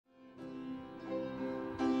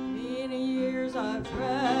years I've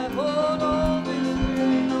traveled on this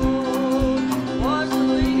weary road, watched the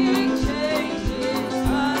fleeting changes,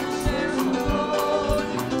 tried to share some road.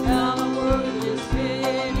 Now the work is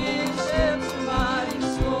finished, steps are mighty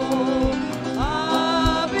slow.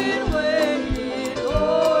 I've been waiting,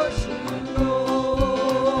 Lord, to go.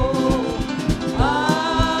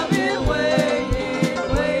 I've been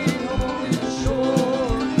waiting on the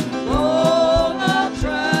shore. Long I've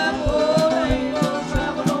traveled, ain't gonna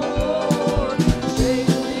travel no more.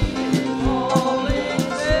 Chasing, falling,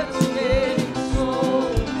 steps are getting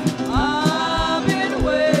slow. I've been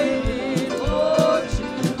waiting, Lord, to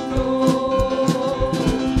go.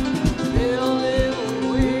 Still a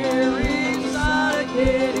little weary, inside of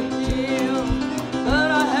getting dim, but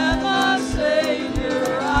I have my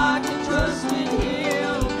Savior, I can trust in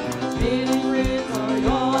Him. Many friends are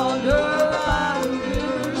yonder, by the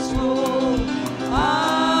river's flow.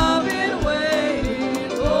 I've been waiting,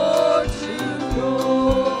 Lord, to go.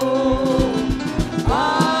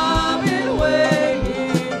 I've been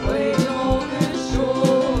waiting on this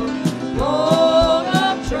shore. Long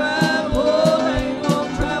I've traveled, ain't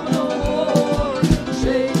gonna travel no more.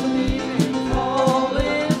 Shaking,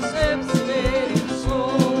 falling, steps are getting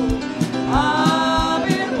slow. I've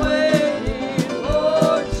been waiting,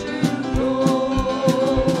 Lord, to go.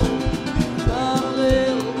 Got a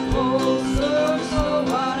little closer, so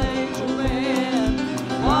white angel man,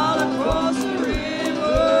 while I cross the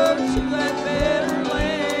river to that better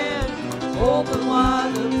land. Open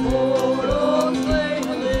wide the portals, playing a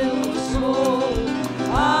little slow.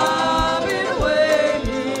 I've been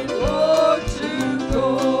waiting, Lord, to go.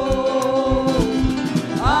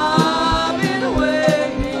 I've been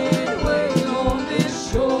waiting on this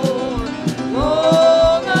shore.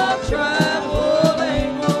 Long I've traveled,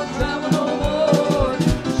 ain't gonna travel no more.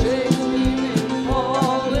 Shaking,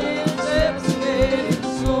 falling, steps are getting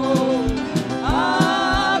slow.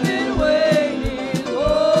 I've been waiting,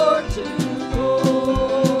 Lord, to go.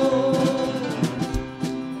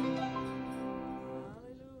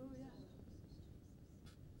 Hallelujah.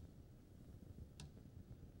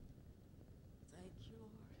 Thank you,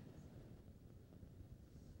 Lord.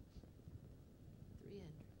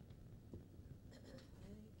 300.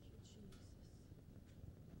 Thank you, Jesus.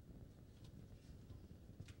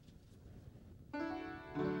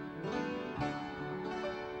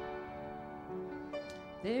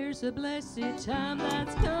 There's a blessed time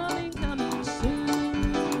that's coming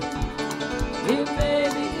soon. It may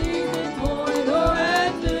be evening, morning, or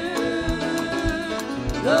at noon.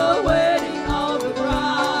 The wedding of the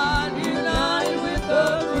bride, united with the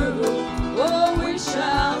groom. Oh, we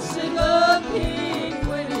shall sing of King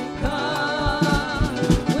when He comes.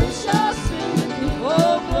 We shall sing the King.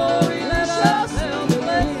 Oh, glory, let us tell the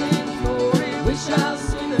blessed story. We shall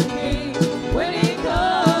sing the King when He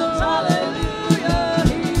comes. Hallelujah,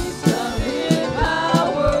 He's come in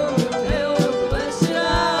power, hail the blessed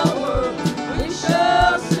hour. We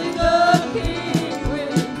shall sing of King when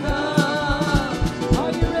He comes.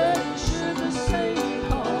 Are you ready? Should the Savior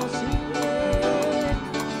calls you in?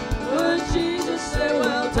 Would Jesus say,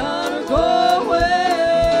 well done, or go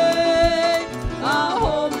away? Our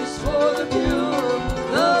home is for the pure,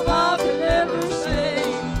 the vow can never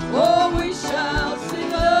sing. Oh, we shall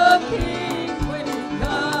sing of King when He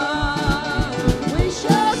comes. We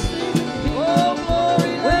shall sing of King. Oh,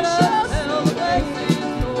 glory, let us tell the blessed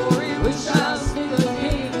story. We shall sing of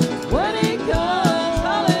King when He comes.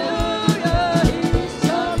 Hallelujah, He's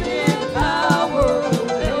come in power,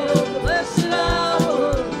 hail the blessed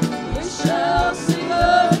hour. We shall sing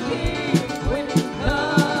of King when He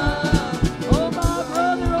comes. Oh, my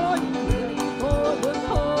brother, are you ready for the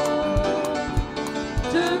call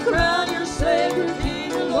to crown your Savior,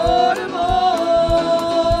 King and Lord of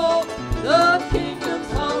all? The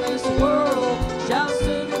kingdoms of this world shall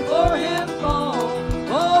soon before Him fall.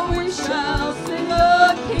 Oh, we shall sing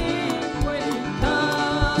of King when He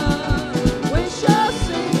comes. We shall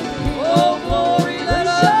sing of King. Oh, glory, let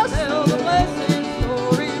us tell the blessed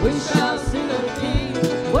story. We shall sing of King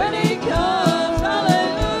when He comes.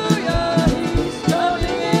 Hallelujah, He's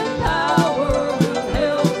coming in power,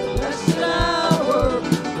 hail the blessed hour.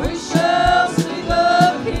 We shall sing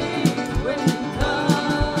of King when He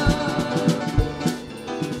comes.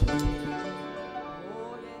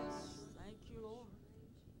 Oh, yes, thank you, Lord.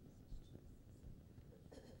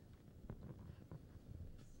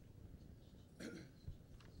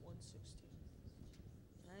 116.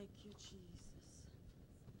 Thank you, Jesus.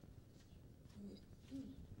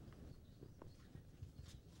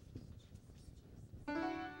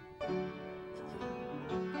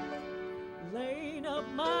 Laying up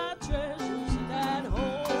my treasures in that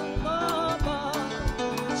home above,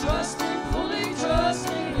 trusting fully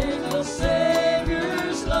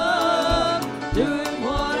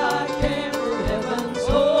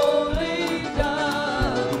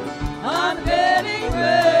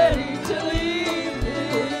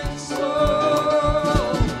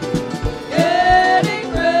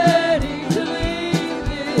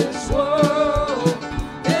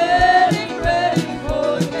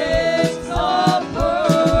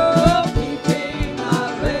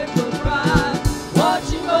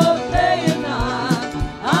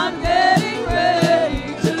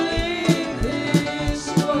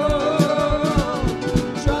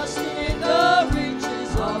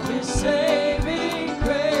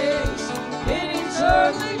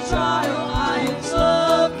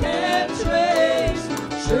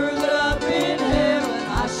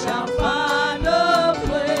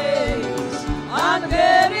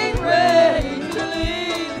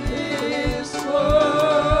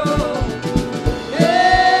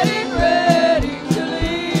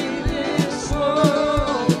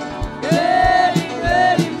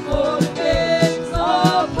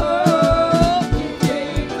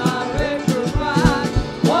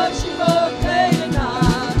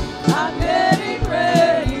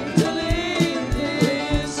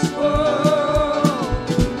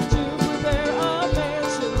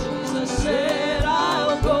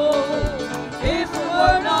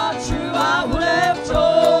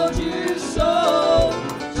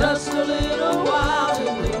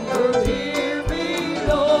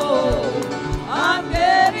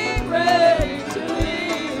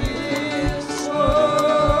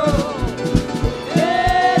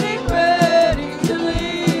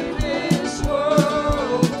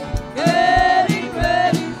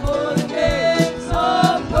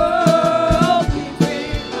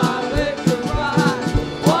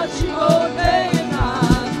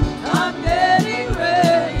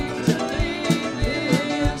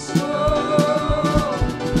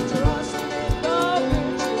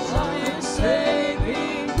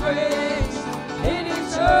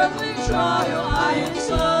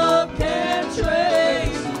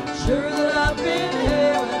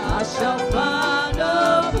shall find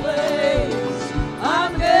a place.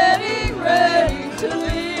 I'm getting ready to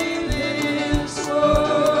leave this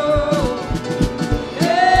world.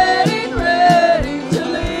 Getting ready to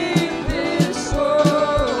leave this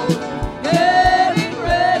world. Getting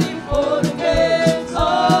ready for the gates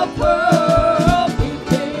of pearl. He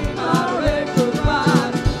came my record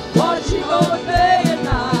ride, watching all day and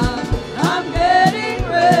night. I'm getting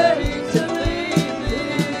ready to leave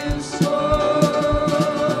this world.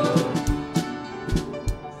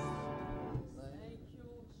 Thank you.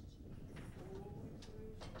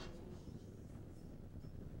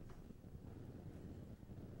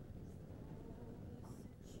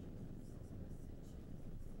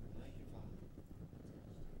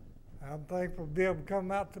 I'm thankful to be able to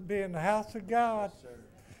come out to be in the house of God Yes, sir.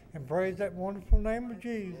 and praise that wonderful name of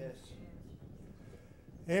Jesus. Yes.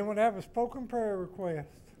 Anyone have a spoken prayer request?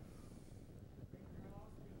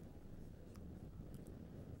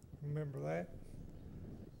 Remember that.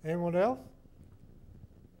 Anyone else?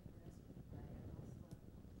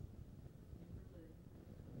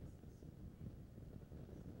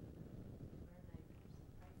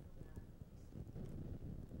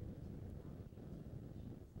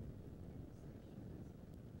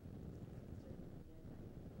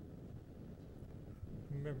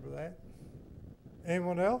 Remember that.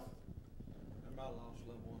 Anyone else? Remember I lost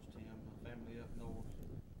loved ones, Tim, my family up north.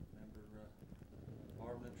 Remember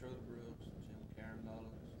Marvin and Trudy Brooks, Jim and Karen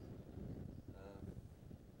Mullins,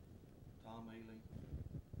 Tom Ely,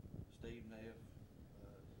 Steve Neff,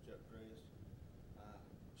 Chuck Dress,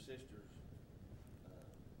 sisters,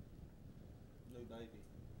 new baby,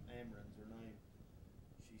 Amarin's her name.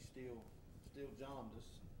 She's still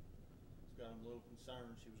jaundiced. It's got him a little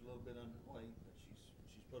concerned. She was a little bit underweight, but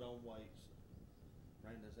she's put on weight. So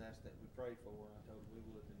Brenda's asked that we pray for her. I told her we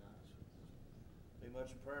would tonight. So be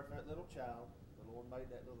much in prayer for that little child. The Lord made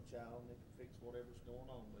that little child, and He can fix whatever's going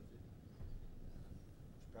on with it.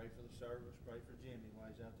 Just pray for the service. Pray for Jimmy while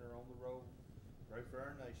he's out there on the road. Pray for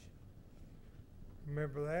our nation.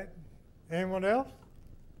 Remember that. Anyone else?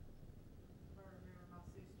 I remember my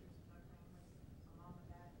sisters and my family, my mom and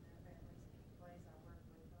dad and their families, place I worked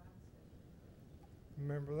with, Bible study.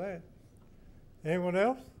 Remember that. Anyone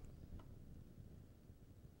else?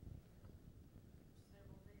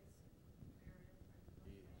 Several deaths in the area of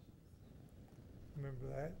families. Remember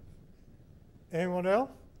that. Anyone else?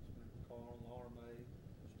 Remember Carl, Laura May,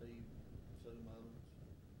 Steve, Sue Mullins,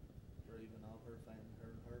 Dreven, all her family, her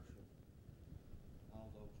and Herschel. All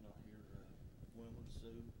those not here, women,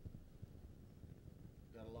 Sue.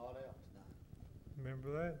 Got a lot out tonight. Remember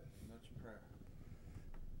that. Much in prayer.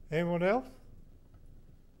 Anyone else?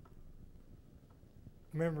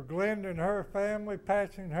 Remember Glenda and her family,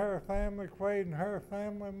 Patsy and her family, Quade and her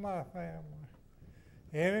family, and my family.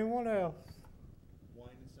 Anyone else? Wayne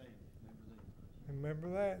and Sandy, remember them. Remember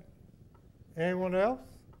that. Anyone else?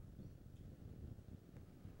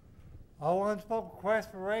 All unspoken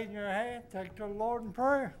requests for raising your hand, take to the Lord in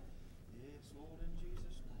prayer. Yes, Lord, in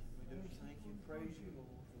Jesus' name, we do thank you and praise you,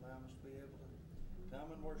 Lord, for allowing us to be able to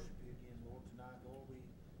come and worship you again, Lord, tonight. Lord, we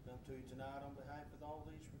come to you tonight on behalf of all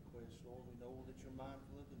these requests, Lord. We know that you're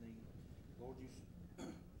mindful of the need. Lord, you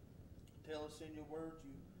tell us in your word,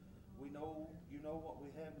 you know what we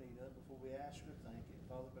have need of before we ask or thank you,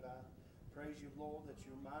 Father. But I praise you, Lord, that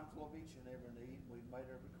you're mindful of each and every need. We've made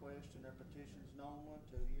our requests and our petitions known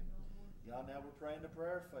unto you. God, now we're praying the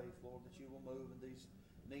prayer of faith, Lord, that you will move in these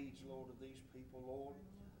needs, Lord, of these people, Lord.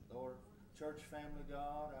 Lord, church family,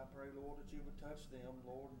 God, I pray, Lord, that you would touch them,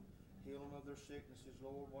 Lord, and heal them of their sicknesses,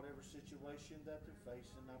 Lord, whatever situation that they're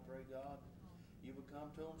facing. I pray, God, you would come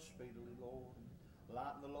to them speedily, Lord, and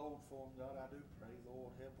lighten the load for them, God. I do pray,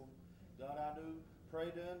 Lord, help them. God, I do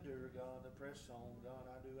pray to endure, God, to press on. God,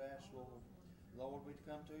 I do ask, Lord. Lord, we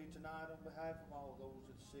come to you tonight on behalf of all those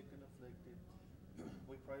that's sick and afflicted.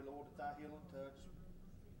 We pray, Lord, that thy healing touch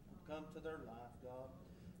will come to their life, God,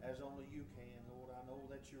 as only you can, Lord. I know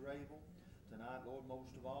that you're able. Tonight, Lord,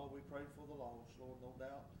 most of all, we pray for the lost, Lord. No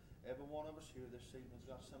doubt, every one of us here this evening's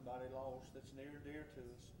got somebody lost that's near and dear to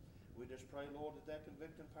us. We just pray, Lord, that that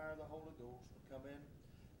convicting power of the Holy Ghost would come in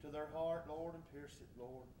to their heart, Lord, and pierce it,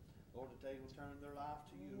 Lord. Lord, that they will turn their life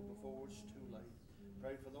to you before it's too late.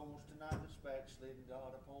 Pray for those tonight that's backslidden,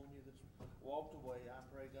 God, upon you, that's walked away. I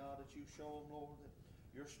pray, God, that you show them, Lord, that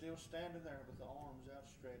you're still standing there with the arms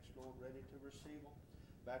outstretched, Lord, ready to receive them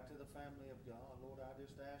back to the family of God. Lord, I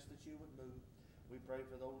just ask that you would move. We pray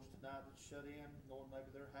for those tonight that's shut in, Lord, maybe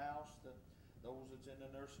their house, those that's in the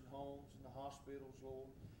nursing homes and the hospitals, Lord.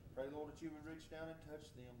 Pray, Lord, that you would reach down and touch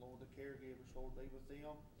them, Lord, the caregivers, Lord, be with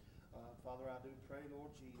them. Father, I do pray,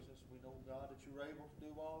 Lord Jesus, we know, God, that you're able to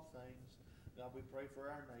do all things. God, we pray for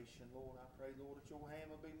our nation, Lord. I pray, Lord, that your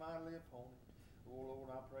hand will be mightily upon it. Oh,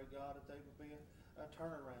 Lord, I pray, God, that they will be a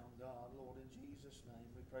turnaround, God, Lord, in Jesus' name.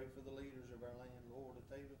 We pray for the leaders of our land, Lord, that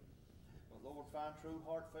they will, Lord, find true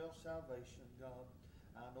heartfelt salvation, God.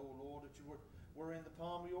 I know, Lord, that we're in the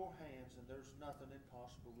palm of your hands, and there's nothing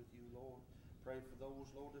impossible with you, Lord. Pray for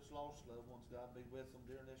those, Lord, that's lost loved ones. God, be with them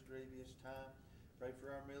during this grievous time. Pray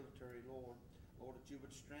for our military, Lord. Lord, that you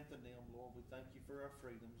would strengthen them, Lord. We thank you for our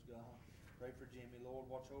freedoms, God. Pray for Jimmy, Lord.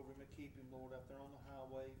 Watch over him and keep him, Lord, out there on the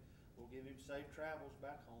highway. We'll give him safe travels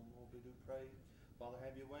back home, Lord. We do pray. Father,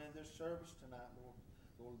 have your way in this service tonight, Lord.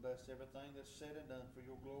 Lord, bless everything that's said and done for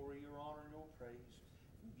your glory, your honor, and your praise.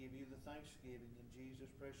 We give you the thanksgiving in Jesus'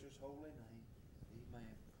 precious holy name.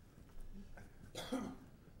 Amen.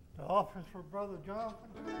 The office for Brother Jonathan.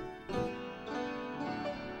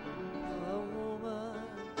 A woman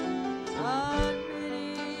on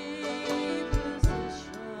many positions.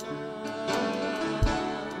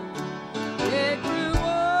 It grew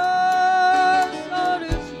worse, so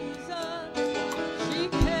to Jesus she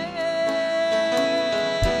came.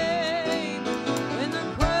 When the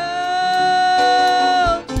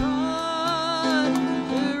crowd tried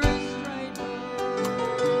to restrain her,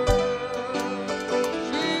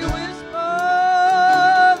 she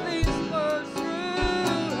whispered these words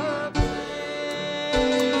through her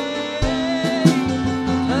pain.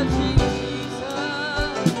 Touching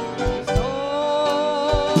Jesus is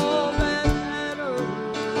all that matters.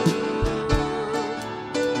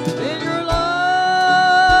 Then your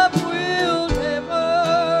love will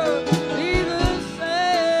never be the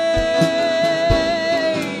same.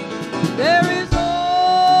 There is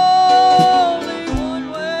only one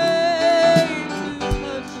way to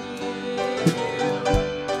touch him.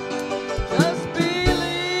 Just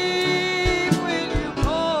believe when you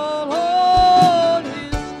call on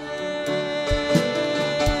his name.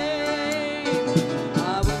 I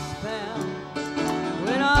was found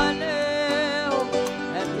when I knelt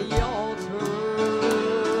at the altar.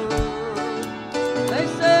 They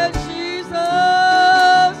said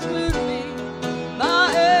Jesus would meet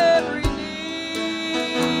my every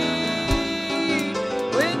need.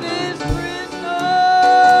 When this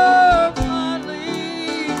prisoner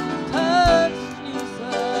finally touched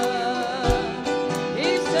Jesus, he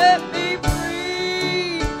set me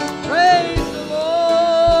free. Praise the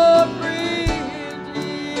Lord, free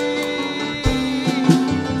indeed.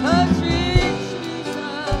 Touching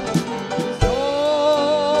Jesus is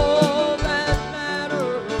all that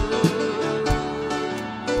matters.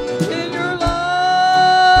 In your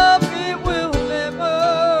love, it will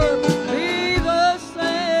never be the same.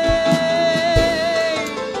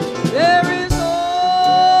 There is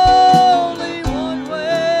only one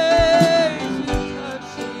way to touch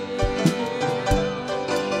him.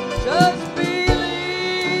 Just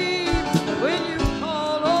believe when you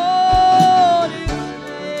call on his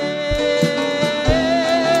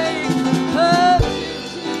name. Touching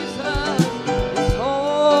Jesus is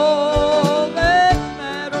all that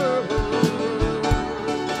matters.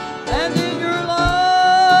 And in your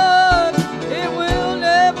love, it will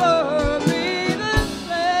never be the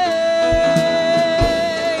same.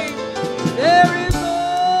 There is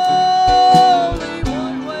only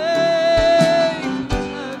one way to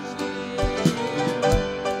touch him.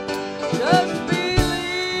 Just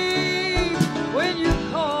believe when you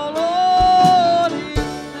call on his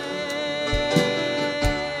name.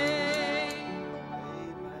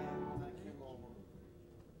 Amen. Thank you, Lord.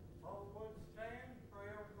 All would stand, pray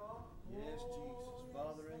over God. Yes, Jesus.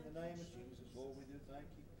 Father, in the name of Jesus, Lord, we do thank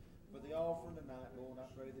you for the offering tonight, Lord. I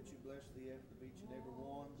pray that you bless the effort of each and every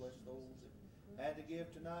one. Bless those that had to give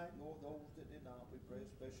tonight, Lord. Those that did not, we pray a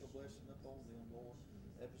special blessing upon them, Lord.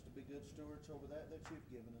 Help us to be good stewards over that you've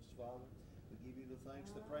given us, Father. We give you the thanks,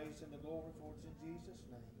 the praise, and the glory for it's in Jesus'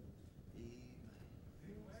 name.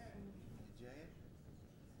 Amen. Jan.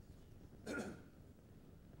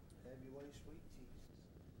 Have your way, sweet Jesus.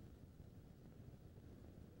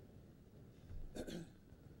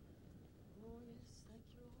 Oh, yes, thank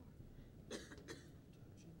you, Lord.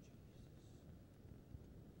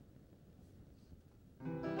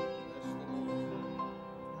 Bless the Lord.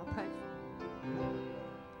 I'll pray.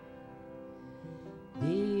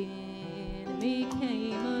 The enemy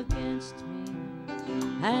came against me,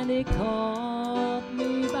 and it caught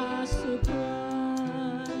me by surprise.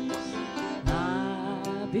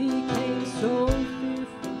 I became so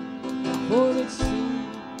fearful, for it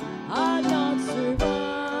seemed I'd not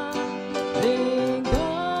survive. Then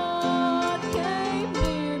God came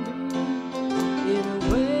near me in a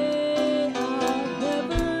way I've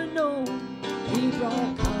never known. He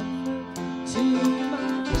brought comfort to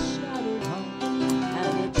my shattered heart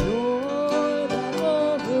and a joy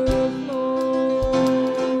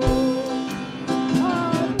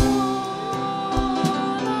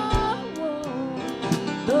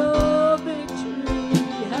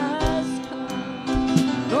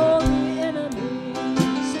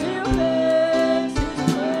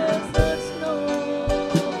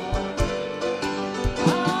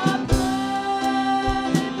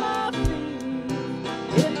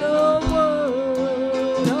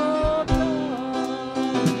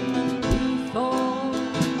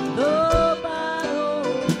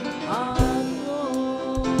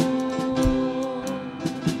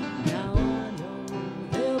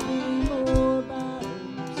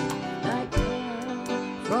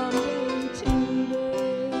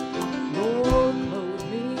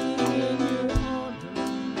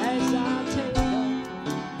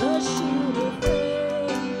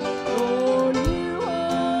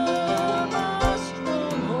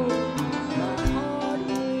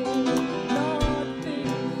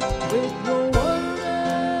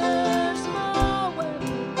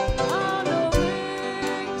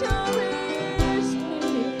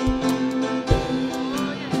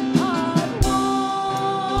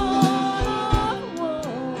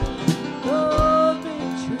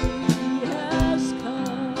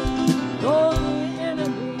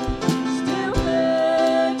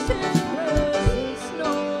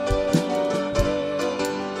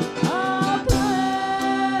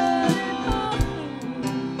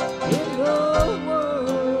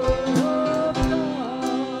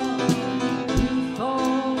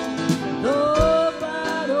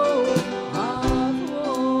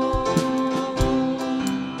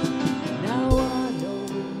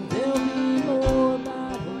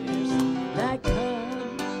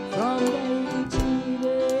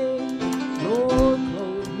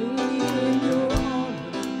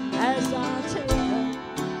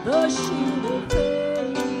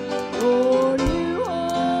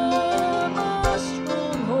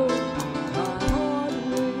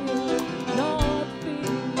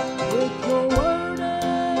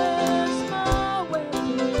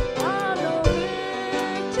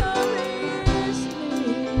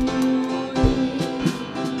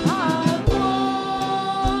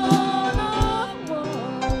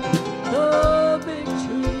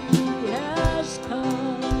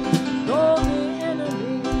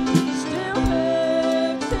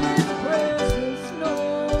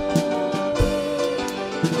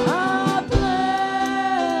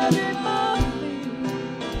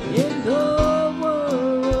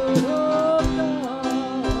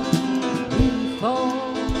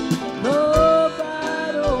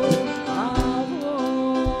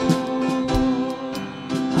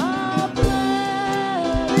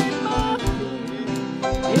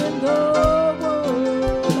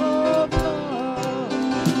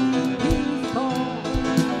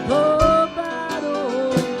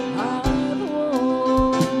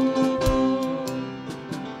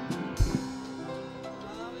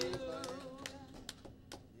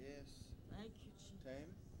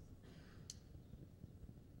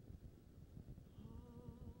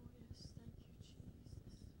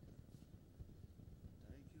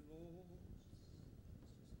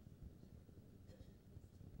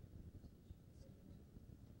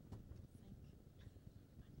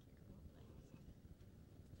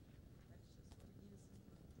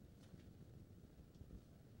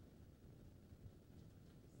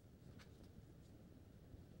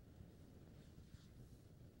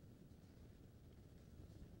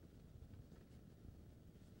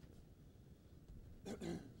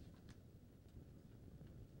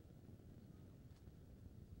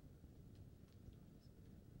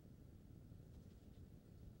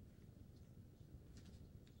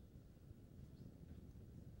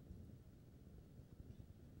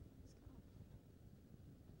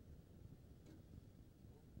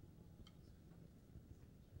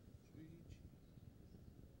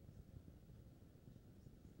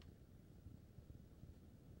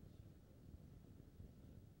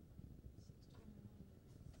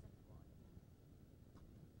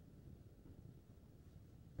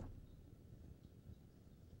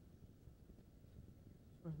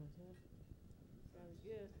Sounds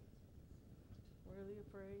good. Worthy of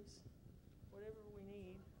praise. Whatever we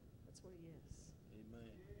need, that's what he is.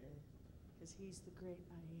 Amen. Because he's the great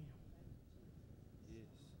I am.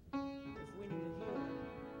 Yes. If we need a healing,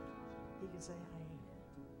 he can say I am.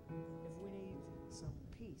 If we need some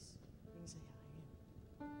peace, he can say I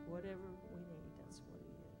am. Whatever we need, that's what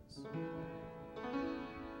he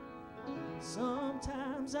is.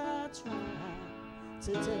 Sometimes I try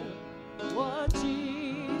to tell what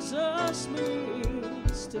Jesus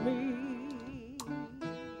means to me,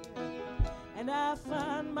 and I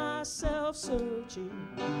find myself searching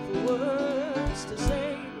for words to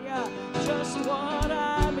say just what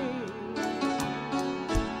I mean.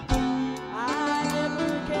 I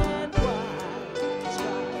never can quite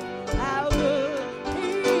describe how good he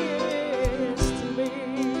is to me.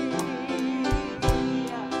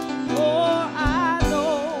 For I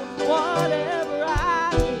know whatever I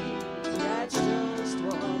need, that's just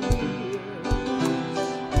what he is.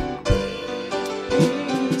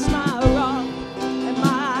 He's my rock and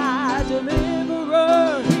my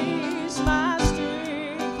deliverer. He's my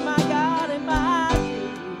strength, my God and my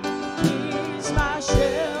King. He's my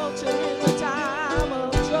shelter in the time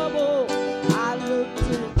of trouble. I look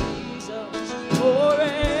to Jesus for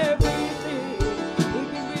everything. He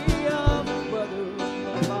can be a brother,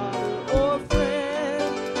 a father, or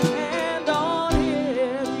friend, and on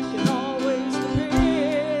him you can always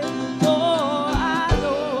depend. For I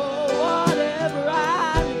know whatever I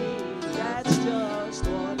need, that's just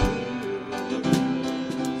what he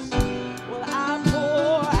is. Well, I'm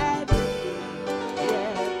poor and needy,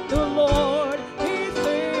 yet the Lord, he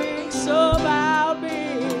thinks about me.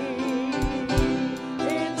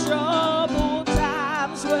 In troubled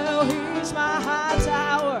times, well, he's my high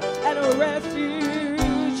tower and a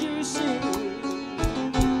refuge, you see.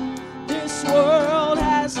 This world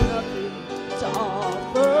has nothing to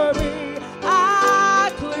offer me.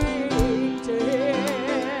 I cling to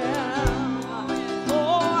him.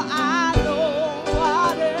 For I know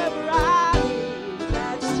whatever I need,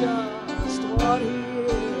 that's just what he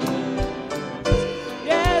is.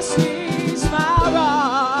 Yes, he's my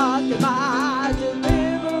rock and my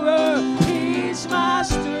deliverer. He's my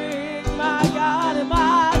strength, my God and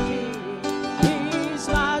my King. He's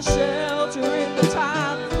my shelter in the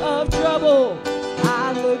time of trouble.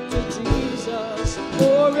 I look to Jesus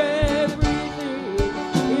for everything.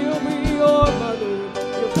 He'll be your mother,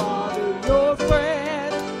 your father, your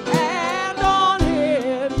friend, and on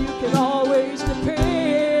him you can always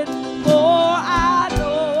depend. For I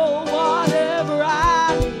know whatever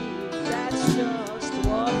I need, that's just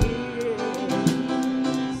what he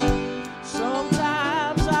is.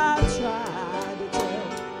 Sometimes I try to tell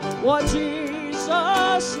what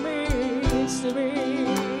Jesus means to me,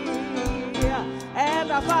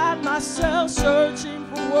 and I find myself searching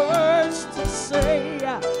for words to say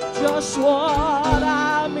just what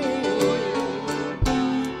I mean.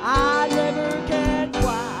 I never can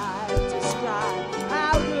quite describe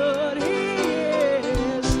how good he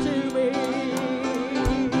is to me.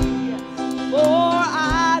 For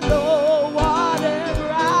I know whatever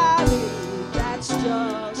I need, that's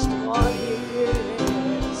just what he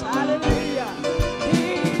is. Hallelujah.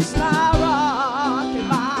 He's my rock and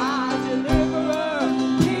my deliverer.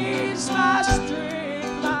 He's my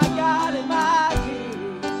strength, my God and my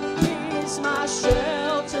King. He's my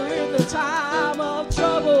shelter in the time of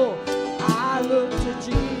trouble. I look to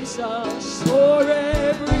Jesus for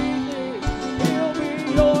everything. He'll be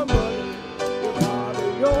your mother, your father,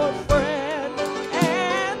 your friend,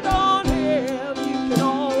 and on him you can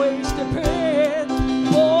always depend.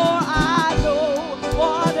 For I know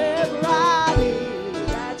whatever I need,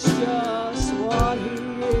 that's just what he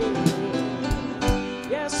is.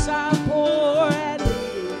 Yes, I'm poor and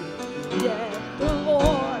needy, yet the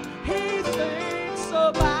Lord, he thinks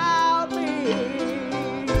about me.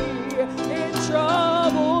 In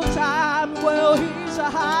troubled time, well, he's a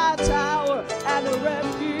high tower and a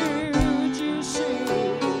refuge, you see.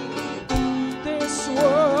 This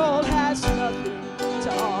world has nothing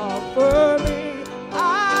to offer me.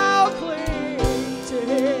 I'll cling to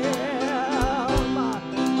him.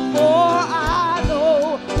 For I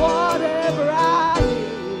know whatever I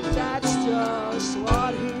need, that's just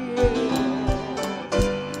what he is.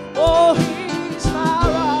 Oh, he's my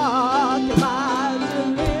rock and my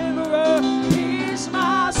deliverer. He's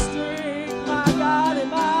my strength, my God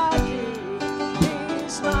and my King.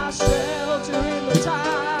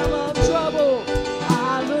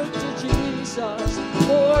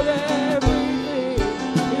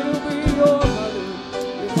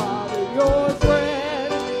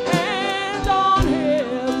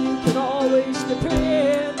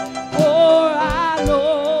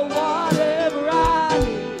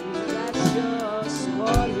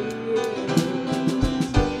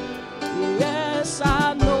 yes,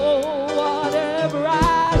 I know whatever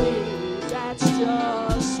I need, that's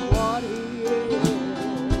just what He is.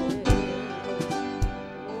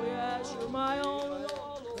 Oh, yes, You're my own,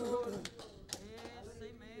 oh Lord. Yes,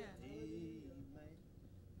 amen. Amen.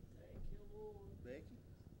 Becky?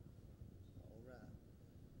 All right.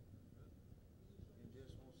 You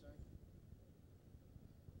just want to sing?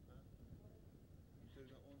 Huh? You two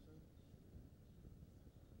don't want to sing?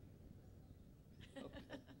 Okay.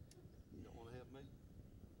 You don't want to help me?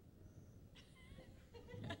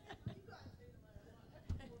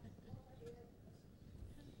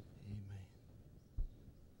 Amen.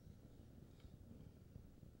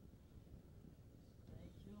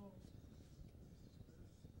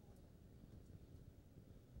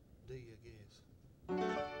 D, I guess.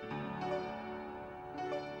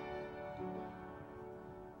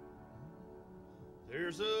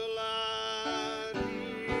 There's a light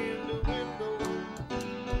in the window,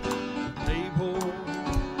 table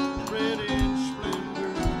red in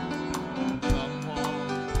splendor.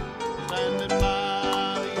 Someone standing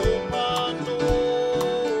by the open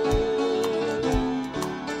door.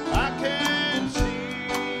 I can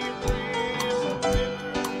see a prison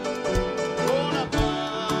pillar. Lord, I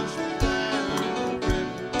must be there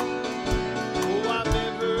forever. Oh, I've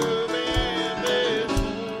never been this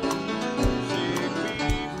homesick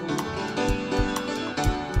before.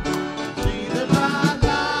 See the bright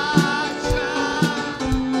light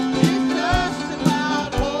shine. It's just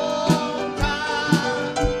about home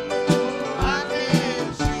time. I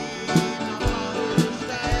can see my mother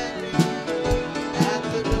standing at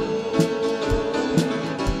the door.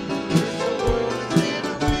 This world has been a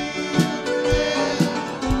wilderness,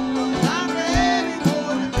 and I'm ready for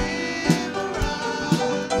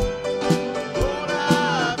deliverance. Lord,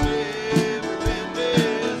 I've never been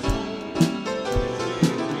this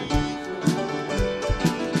homesick before.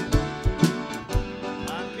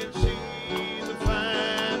 I can see the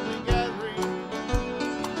family gathering,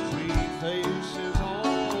 sweet faces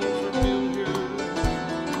all familiar.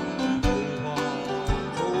 No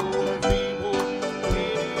one's old or feeble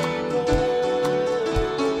anymore.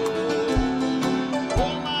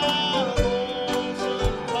 Oh, my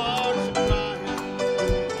lonesome heart's crying.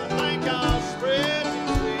 I think I'll spread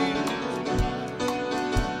these wings and fly.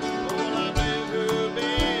 Lord, I've never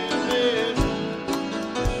been this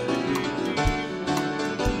homesick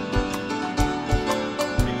before.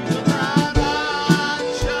 See the bright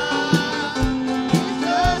light shine. It's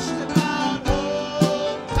just about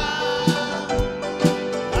home time.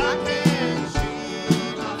 I can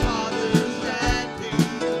see my Father standing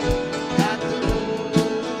at the door.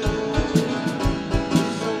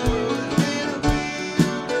 This world has been a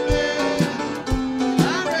wilderness, and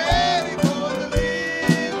I'm ready for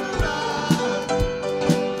deliverance.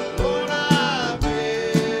 Lord, I've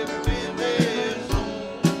never been this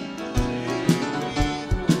homesick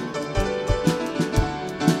before.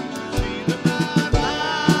 See the bright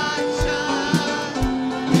light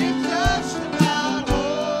shine. It's just about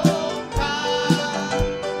home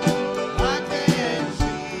time. I can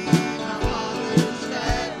see my Father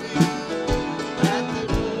standing at the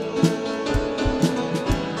door.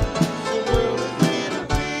 The world has been a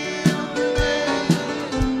wilderness,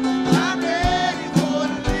 I'm ready for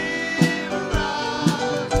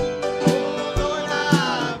deliverance. Oh Lord,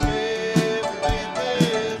 I've never been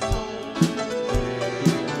this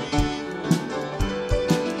homesick before.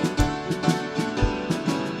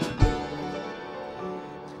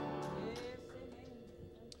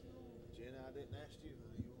 Jenna, I didn't ask you,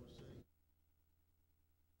 honey. You want to sing?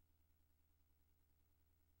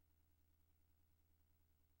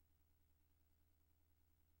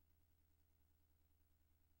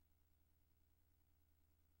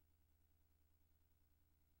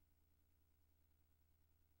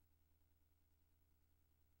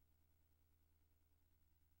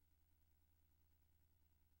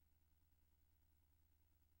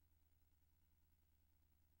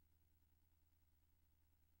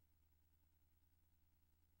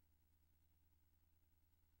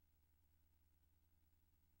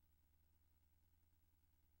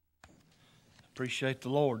 Appreciate the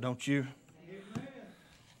Lord, don't you? Amen.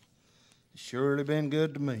 He's surely been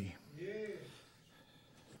good to me. Yes.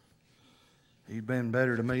 He's been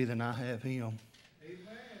better to me than I have him. Amen.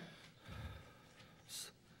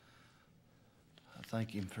 I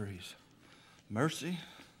thank him for his mercy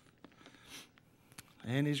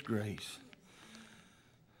and his grace.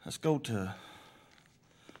 Let's go to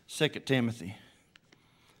 2 Timothy.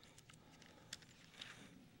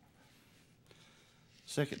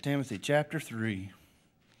 2 Timothy chapter 3.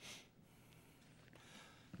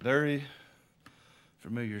 Very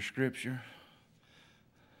familiar scripture.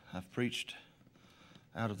 I've preached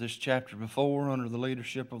out of this chapter before under the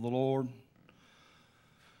leadership of the Lord.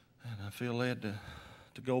 And I feel led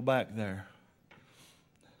to go back there.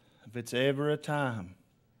 If it's ever a time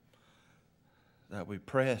that we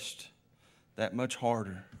pressed that much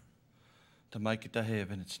harder to make it to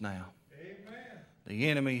heaven, it's now. Amen. The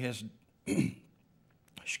enemy has,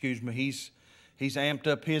 excuse me, he's amped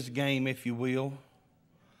up his game, if you will.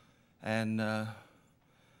 And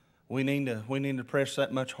we need to press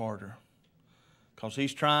that much harder, because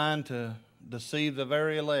he's trying to deceive the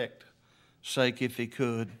very elect sake if he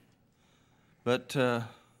could. But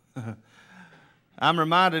I'm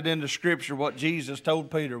reminded in the Scripture what Jesus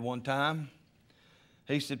told Peter one time.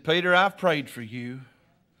 He said, Peter, I've prayed for you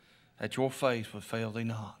that your faith would fail thee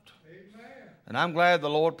not. Amen. And I'm glad the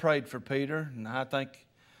Lord prayed for Peter, and I think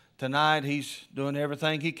tonight he's doing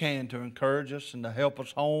everything he can to encourage us and to help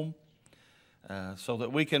us home so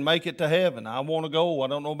that we can make it to heaven. I want to go. I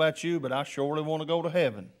don't know about you, but I surely want to go to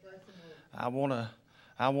heaven. I want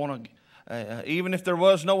to, even if there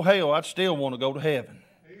was no hell, I'd still want to go to heaven.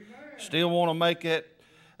 Amen. Still want to make it,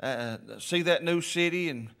 see that new city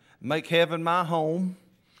and make heaven my home.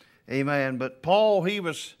 Amen. But Paul, he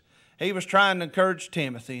was trying to encourage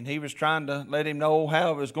Timothy, and he was trying to let him know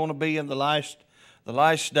how it was going to be in the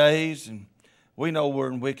last days. And we know we're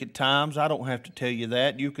in wicked times. I don't have to tell you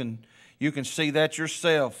that. You can see that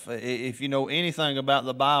yourself. If you know anything about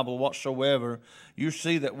the Bible whatsoever, you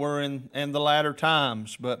see that we're in the latter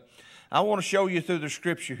times. But I want to show you through the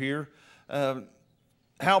Scripture here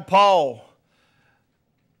how Paul,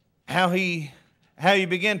 how he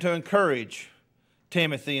began to encourage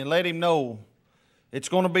Timothy and let him know it's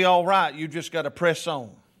going to be all right. You just got to press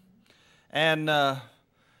on. And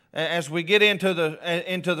as we get into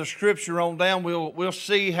the Scripture on down, we'll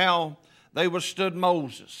see how they withstood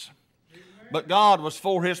Moses. But God was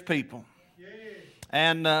for His people.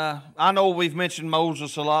 And I know we've mentioned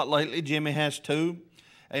Moses a lot lately. Jimmy has too.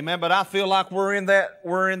 Amen. But I feel like we're in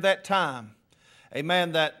that time.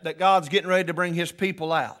 Amen. That God's getting ready to bring His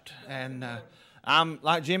people out. And I'm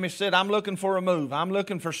like Jimmy said, I'm looking for a move. I'm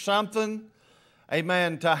looking for something,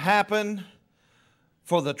 amen, to happen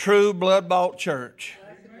for the true blood-bought church.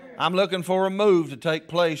 I'm looking for a move to take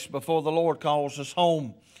place before the Lord calls us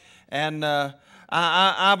home. And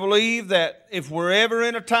I believe that if we're ever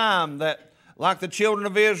in a time that, like the children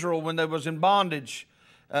of Israel when they was in bondage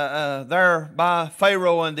there by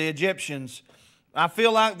Pharaoh and the Egyptians, I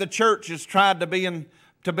feel like the church has tried to be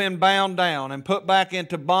bound down and put back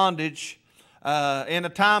into bondage in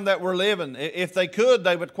a time that we're living. If they could,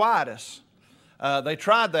 they would quiet us. They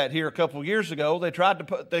tried that here a couple of years ago. They tried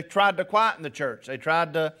to quieten the church. They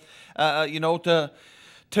tried to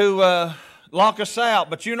lock us out.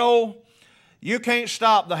 But you can't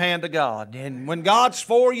stop the hand of God. And when God's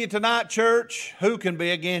for you tonight, church, who can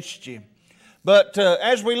be against you? But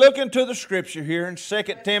as we look into the Scripture here in 2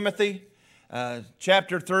 Timothy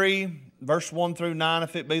chapter 3, verse 1 through 9,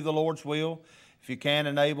 if it be the Lord's will, if you can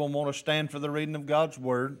and able and want to stand for the reading of God's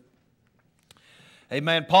Word.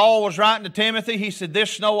 Amen. Paul was writing to Timothy. He said,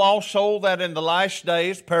 "This know also that in the last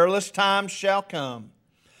days perilous times shall come.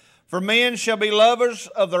 For men shall be lovers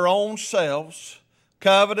of their own selves,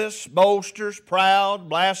 covetous, boasters, proud,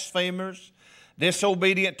 blasphemers,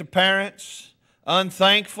 disobedient to parents,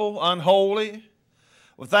 unthankful, unholy,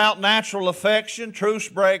 without natural affection, truce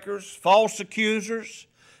breakers, false accusers,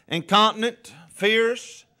 incontinent,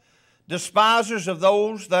 fierce, despisers of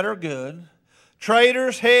those that are good,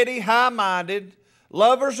 traitors, heady, high-minded,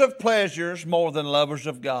 lovers of pleasures more than lovers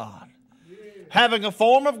of God, having a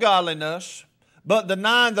form of godliness, but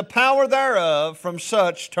denying the power thereof, from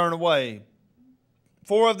such turn away.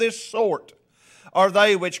 For of this sort are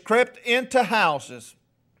they which crept into houses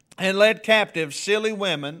and led captive silly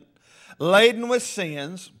women, laden with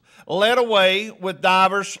sins, led away with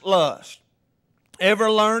divers lusts, ever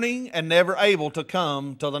learning and never able to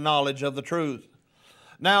come to the knowledge of the truth.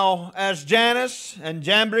 Now, as Jannes and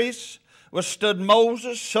Jambres withstood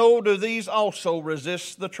Moses, so do these also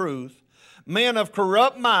resist the truth. Men of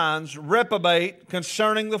corrupt minds reprobate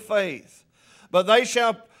concerning the faith, but they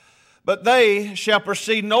shall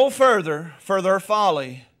proceed no further, for their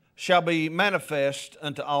folly shall be manifest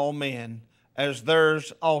unto all men, as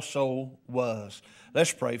theirs also was."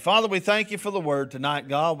 Let's pray. Father, we thank you for the word tonight,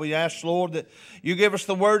 God. We ask, Lord, that you give us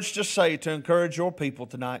the words to say to encourage your people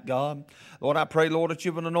tonight, God. Lord, I pray, Lord, that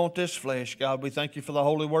you would anoint this flesh, God. We thank you for the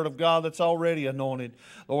holy word of God that's already anointed.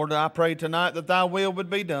 Lord, I pray tonight that thy will would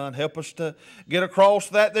be done. Help us to get across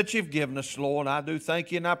that you've given us, Lord. I do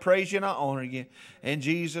thank you and I praise you and I honor you. In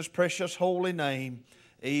Jesus' precious holy name,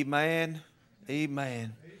 amen,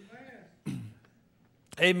 amen, amen.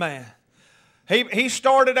 Amen. He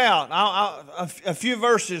started out, a few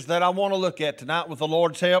verses that I want to look at tonight with the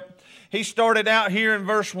Lord's help. He started out here in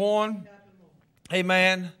verse 1.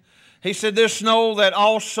 Amen. He said, This know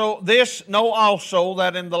also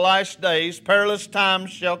that in the last days perilous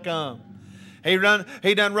times shall come. He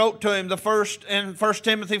done wrote to him in 1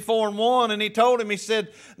 Timothy 4:1, and he told him, he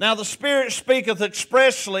said, Now the Spirit speaketh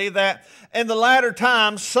expressly that in the latter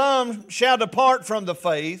times some shall depart from the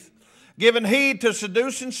faith, giving heed to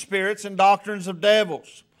seducing spirits and doctrines of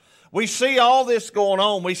devils. We see all this going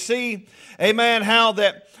on. We see, amen, how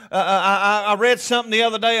that, I read something the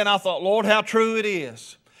other day and I thought, Lord, how true it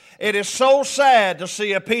is. It is so sad to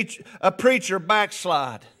see a preacher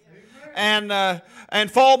backslide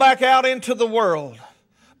and fall back out into the world.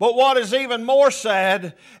 But what is even more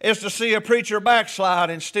sad is to see a preacher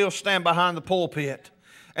backslide and still stand behind the pulpit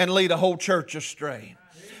and lead a whole church astray.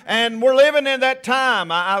 And we're living in that time.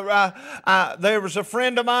 There was a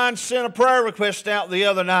friend of mine sent a prayer request out the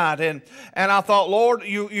other night, and I thought, Lord,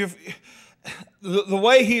 the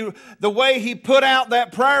way he put out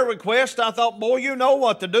that prayer request, I thought, boy, you know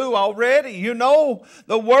what to do already. You know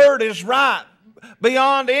the Word is right.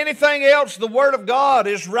 Beyond anything else, the Word of God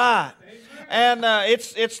is right. And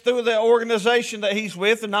it's through the organization that he's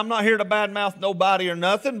with, and I'm not here to badmouth nobody or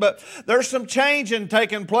nothing, but there's some changing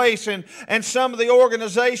taking place in some of the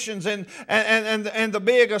organizations and the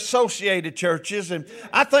big associated churches. And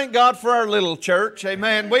I thank God for our little church.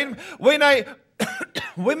 Amen. We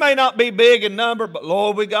may not be big in number, but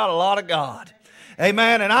Lord, we got a lot of God.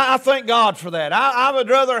 Amen. And I thank God for that. I would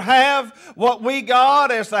rather have what we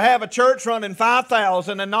got as to have a church running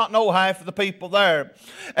 5,000 and not know half of the people there.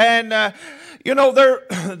 And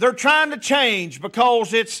they're trying to change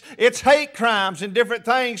because it's hate crimes and different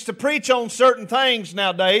things to preach on certain things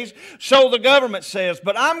nowadays. So the government says.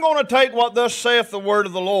 But I'm going to take what thus saith the word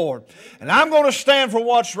of the Lord. And I'm going to stand for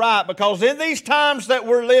what's right, because in these times that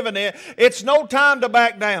we're living in, it's no time to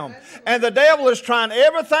back down. And the devil is trying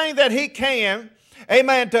everything that he can,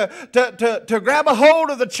 amen, to grab a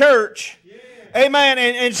hold of the church, amen,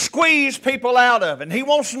 and squeeze people out of it. And he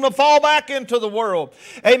wants them to fall back into the world,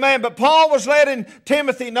 amen. But Paul was letting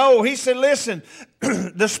Timothy know, he said, listen,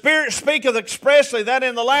 the Spirit speaketh expressly that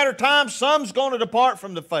in the latter times some's going to depart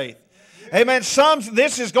from the faith. Amen.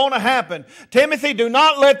 This is going to happen. Timothy, do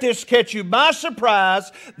not let this catch you by surprise.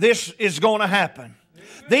 This is going to happen.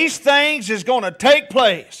 These things is going to take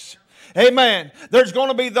place. Amen. There's going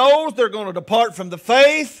to be those that are going to depart from the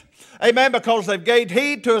faith. Amen. Because they've gave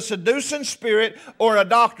heed to a seducing spirit or a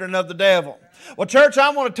doctrine of the devil. Well, church, I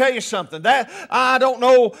want to tell you something. That I don't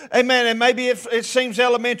know, amen, and maybe it seems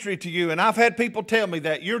elementary to you, and I've had people tell me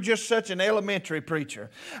that. You're just such an elementary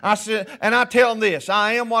preacher. I said, and I tell them this,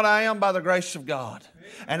 I am what I am by the grace of God.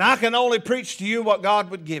 And I can only preach to you what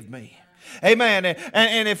God would give me. Amen.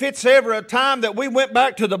 And if it's ever a time that we went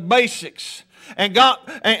back to the basics and got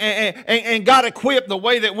equipped the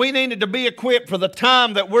way that we needed to be equipped for the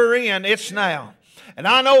time that we're in, it's now. And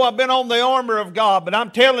I know I've been on the armor of God, but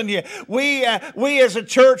I'm telling you, we as a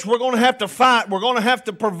church, we're going to have to fight. We're going to have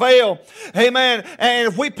to prevail. Amen. And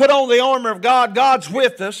if we put on the armor of God, God's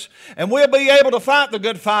with us, and we'll be able to fight the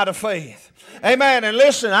good fight of faith. Amen. And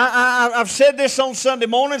listen, I've said this on Sunday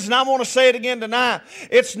mornings, and I want to say it again tonight.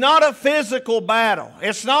 It's not a physical battle.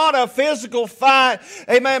 It's not a physical fight,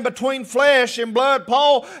 amen, between flesh and blood.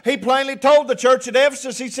 Paul, he plainly told the church at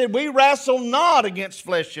Ephesus, he said, we wrestle not against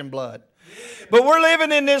flesh and blood. But we're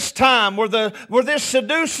living in this time where this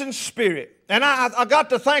seducing spirit. And I got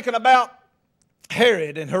to thinking about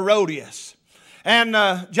Herod and Herodias. And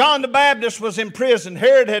John the Baptist was in prison.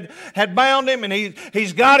 Herod had bound him, and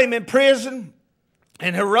he's got him in prison.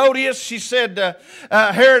 And Herodias, she said,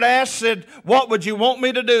 Herod said, what would you want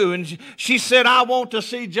me to do? And she said, I want to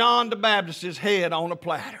see John the Baptist's head on a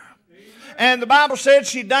platter. And the Bible said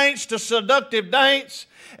she danced a seductive dance,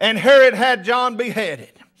 and Herod had John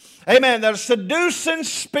beheaded. Amen. The seducing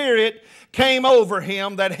spirit came over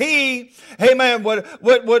him that he, amen,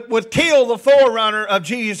 would kill the forerunner of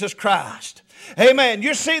Jesus Christ. Amen.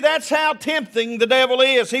 You see, that's how tempting the devil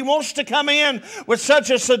is. He wants to come in with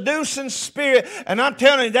such a seducing spirit. And I'm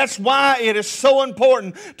telling you, that's why it is so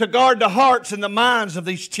important to guard the hearts and the minds of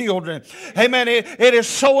these children. Amen. It is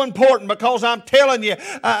so important because I'm telling you,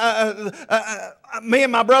 me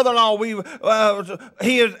and my brother-in-law, he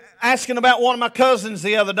was asking about one of my cousins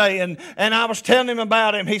the other day, and I was telling him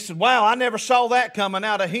about him. He said, wow, I never saw that coming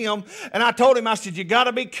out of him. And I told him, I said, you got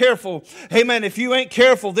to be careful. Hey, man, if you ain't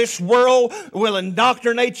careful, this world will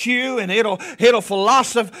indoctrinate you, and it'll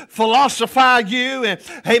philosophize you, and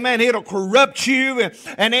hey, man, it'll corrupt you,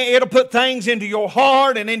 and it'll put things into your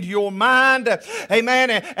heart and into your mind. Hey,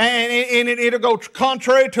 man, and it'll go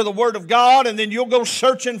contrary to the Word of God, and then you'll go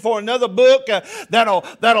searching for another book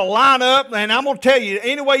that'll line up. And I'm going to tell you,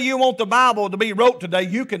 any way you want the Bible to be wrote today,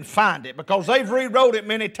 you can find it, because they've rewrote it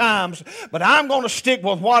many times. But I'm going to stick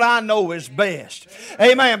with what I know is best.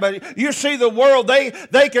 Amen. But you see, the world,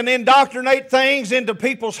 they can indoctrinate things into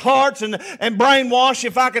people's hearts and brainwash,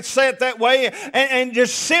 if I could say it that way, and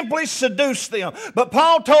just simply seduce them. But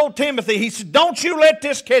Paul told Timothy, he said, don't you let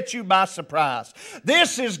this catch you by surprise.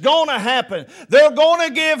 This is going to happen. They're going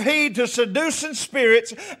to give heed to seducing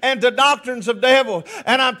spirits and to doctrines of devils.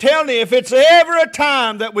 And I'm telling you, if it's ever a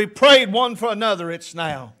time that we prayed one for another, it's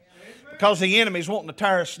now. Because the enemy's wanting to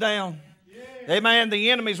tear us down. Amen. The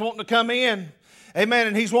enemy's wanting to come in. Amen.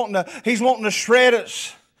 And he's wanting to shred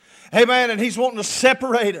us. Amen. And he's wanting to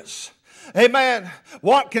separate us. Amen.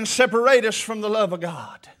 What can separate us from the love of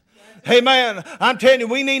God? Amen. I'm telling you,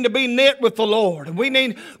 we need to be knit with the Lord. We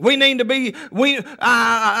need to be.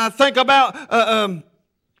 I think about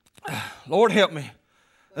Lord help me.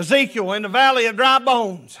 Ezekiel in the valley of dry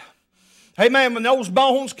bones. Amen. When those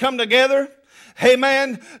bones come together,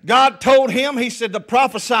 amen, God told him, he said, to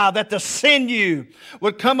prophesy that the sinew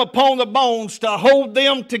would come upon the bones to hold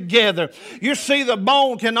them together. You see, the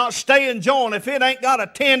bone cannot stay in joint if it ain't got a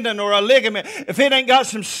tendon or a ligament, if it ain't got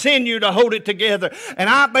some sinew to hold it together. And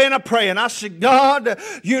I've been praying. I said, God,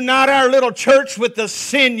 unite our little church with the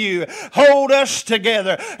sinew. Hold us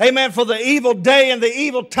together. Amen. For the evil day and the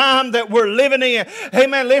evil time that we're living in.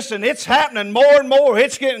 Amen. Listen, it's happening more and more.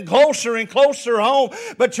 It's getting closer and closer home.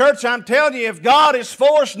 But church, I'm telling you, if God is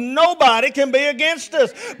for us, nobody can be against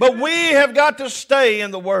us. But we have got to stay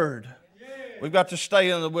in the Word. We've got to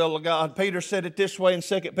stay in the will of God. Peter said it this way in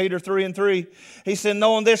 2 Peter 3:3. He said,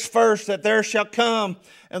 knowing this first, that there shall come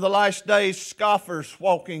in the last days scoffers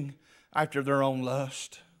walking after their own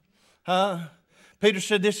lust. Peter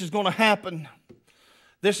said this is going to happen.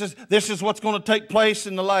 This is what's going to take place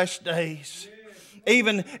in the last days.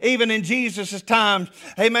 Even in Jesus' time,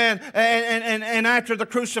 amen, and after the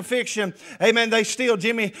crucifixion, amen, they still,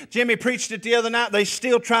 Jimmy preached it the other night, they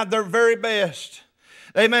still tried their very best.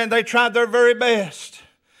 Amen, they tried their very best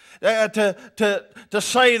to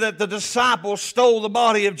say that the disciples stole the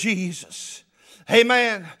body of Jesus.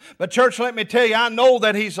 Amen. But church, let me tell you, I know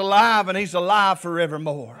that He's alive, and He's alive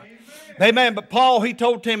forevermore. Amen. But Paul, he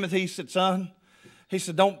told Timothy, he said, son, he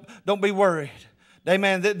said, don't be worried.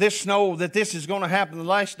 Amen. Know that this is going to happen. In the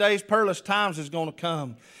last days, perilous times is going to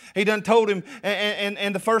come. He done told him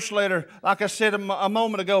in the first letter, like I said a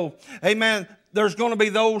moment ago, amen, there's going to be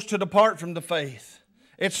those to depart from the faith.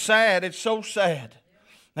 It's sad. It's so sad.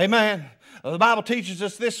 Amen. The Bible teaches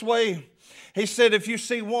us this way. He said, if you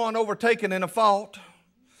see one overtaken in a fault,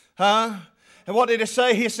 and what did it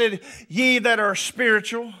say? He said, ye that are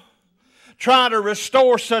spiritual, try to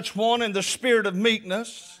restore such one in the spirit of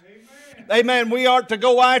meekness. Amen. We are to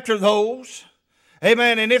go after those.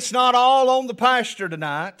 Amen. And it's not all on the pastor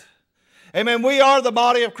tonight. Amen. We are the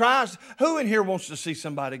body of Christ. Who in here wants to see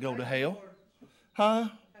somebody go to hell?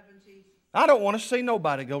 I don't want to see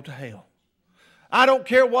nobody go to hell. I don't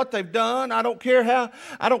care what they've done. I don't care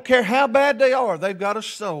how bad they are. They've got a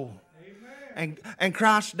soul. And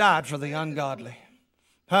Christ died for the ungodly.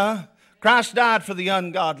 Christ died for the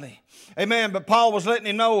ungodly. Amen. But Paul was letting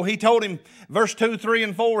him know. He told him, verse 2, 3,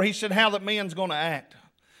 and 4, he said how that men's going to act.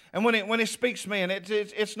 And when he speaks men,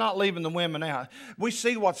 it's not leaving the women out. We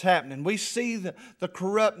see what's happening. We see the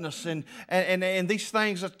corruptness and these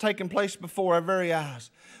things that's taking place before our very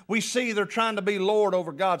eyes. We see they're trying to be Lord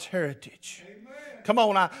over God's heritage. Amen. Come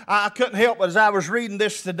on, I couldn't help but as I was reading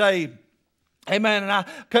this today, amen, and I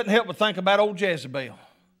couldn't help but think about old Jezebel.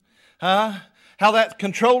 How that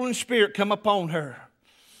controlling spirit come upon her.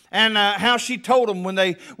 And how she told them when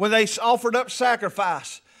they offered up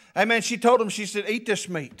sacrifice. Amen. She told them, she said, eat this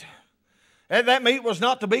meat. And that meat was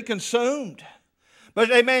not to be consumed.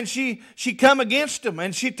 But amen, she come against them.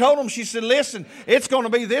 And she told them, she said, listen, it's going to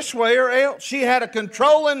be this way or else. She had a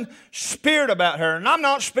controlling spirit about her. And I'm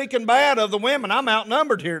not speaking bad of the women. I'm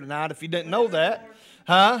outnumbered here tonight if you didn't know that.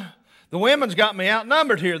 The women's got me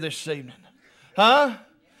outnumbered here this evening.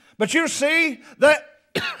 But you see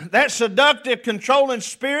that seductive, controlling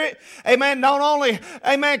spirit, amen, not only,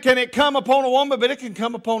 amen, can it come upon a woman, but it can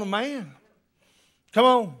come upon a man. Come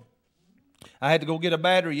on. I had to go get a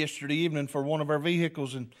battery yesterday evening for one of our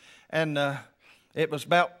vehicles, and it was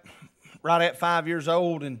about right at 5 years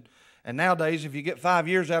old, and nowadays if you get 5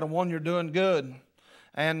 years out of one, you're doing good.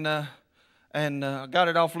 And I got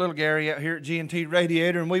it off little Gary out here at G&T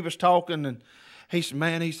Radiator, and we was talking, and he said,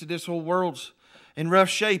 man, he said, this whole world's in rough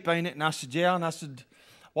shape, ain't it? And I said, yeah. And I said,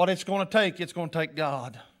 what it's going to take, it's going to take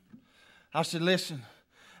God. I said, listen,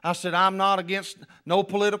 I said, I'm not against no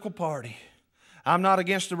political party. I'm not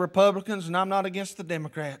against the Republicans, and I'm not against the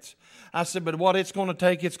Democrats. I said, but what it's going to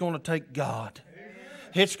take God.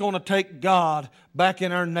 It's going to take God back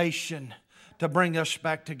in our nation to bring us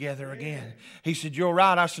back together again. He said, you're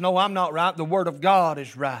right. I said, no, I'm not right. The Word of God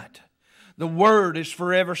is right. The Word is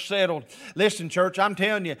forever settled. Listen, church, I'm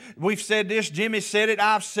telling you, we've said this, Jimmy said it,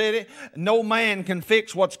 I've said it. No man can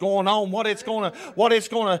fix what's going on. What it's going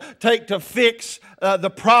to take to fix the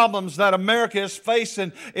problems that America is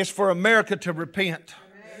facing is for America to repent.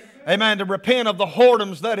 Amen. To repent of the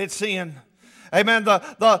whoredoms that it's in. Amen.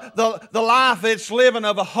 The life it's living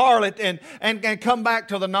of a harlot and come back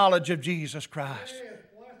to the knowledge of Jesus Christ.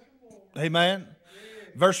 Amen.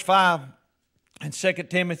 Verse 5 in 2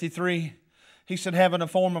 Timothy 3. He said, having a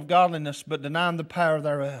form of godliness, but denying the power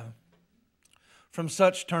thereof. From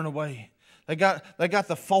such turn away. They got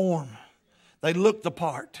the form. They look the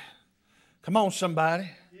part. Come on, somebody.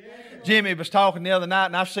 Yeah. Jimmy was talking the other night,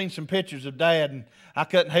 and I've seen some pictures of Dad, and I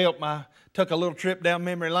couldn't help. I took a little trip down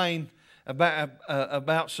memory lane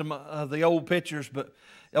about some of the old pictures. But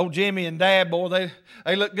old Jimmy and Dad, boy,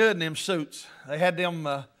 they look good in them suits. They had them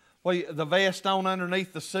the vest on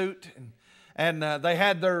underneath the suit, and they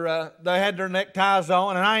had their neckties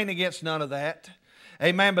on, and I ain't against none of that.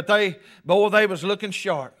 Amen. But they was looking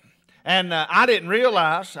sharp. And I didn't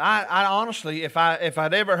realize, I honestly, if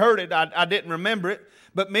I'd ever heard it, I didn't remember it.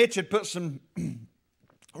 But Mitch had put some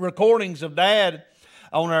recordings of Dad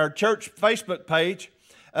on our church Facebook page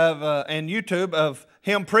and YouTube of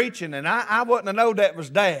him preaching, and I wouldn't have known that was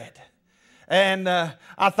Dad. And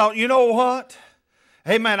I thought, you know what?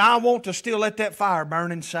 Amen. I want to still let that fire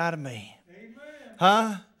burn inside of me.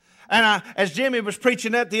 Huh? And as Jimmy was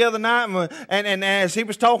preaching that the other night, and as he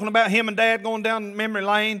was talking about him and Dad going down memory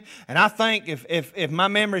lane, and I think if my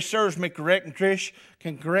memory serves me correct, and Trish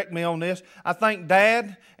can correct me on this, I think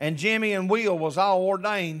Dad and Jimmy and Will was all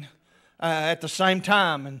ordained at the same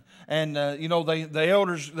time, and you know, the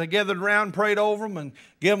elders, they gathered around and prayed over them and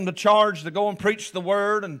gave them the charge to go and preach the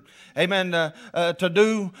word, and amen, to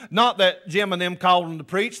do, not that Jim and them called them to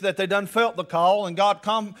preach, that they done felt the call, and God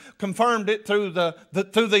confirmed it through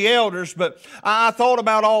the elders. But I thought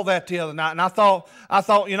about all that the other night, and I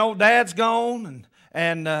thought, you know, Dad's gone,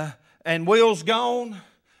 and Will's gone,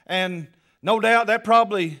 and no doubt that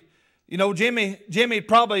probably, you know, Jimmy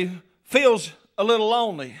probably feels a little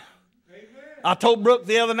lonely. I told Brooke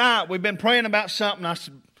the other night, we've been praying about something. I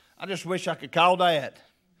said, I just wish I could call Dad.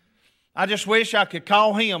 I just wish I could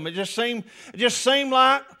call him. It just seemed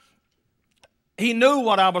like he knew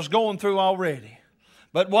what I was going through already.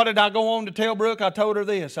 But what did I go on to tell Brooke? I told her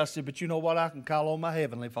this. I said, but you know what? I can call on my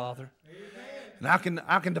Heavenly Father. Amen. And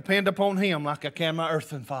I can depend upon Him like I can my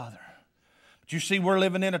earthly Father. But you see, we're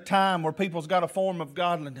living in a time where people's got a form of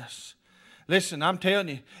godliness. Listen, I'm telling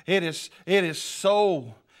you, it is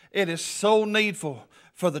so needful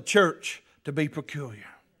for the church to be peculiar.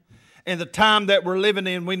 In the time that we're living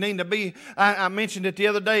in, we need to be, I mentioned it the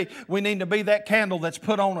other day, we need to be that candle that's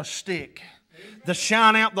put on a stick to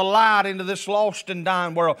shine out the light into this lost and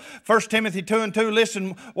dying world. 1 Timothy 2:2,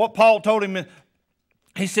 listen what Paul told him.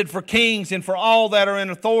 He said, for kings and for all that are in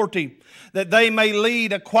authority, that they may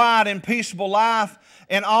lead a quiet and peaceable life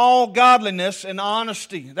in all godliness and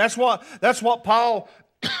honesty. That's what Paul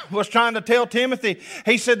was trying to tell Timothy.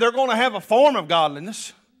 He said they're going to have a form of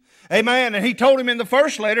godliness. Amen. And he told him in the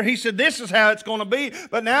first letter, he said this is how it's going to be.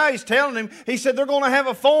 But now he's telling him, he said they're going to have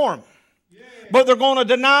a form. But they're going to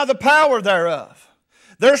deny the power thereof.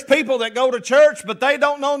 There's people that go to church, but they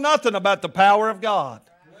don't know nothing about the power of God.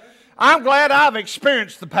 I'm glad I've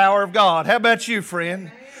experienced the power of God. How about you,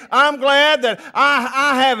 friend? I'm glad that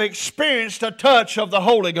I have experienced a touch of the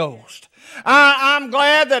Holy Ghost. I'm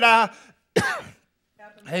glad that I...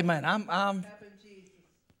 Amen. I'm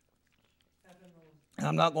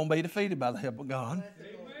not going to be defeated by the help of God.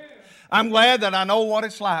 I'm glad that I know what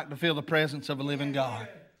it's like to feel the presence of a living God.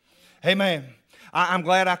 Amen. I'm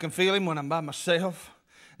glad I can feel Him when I'm by myself.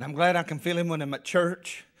 And I'm glad I can feel Him when I'm at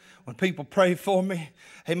church, when people pray for me.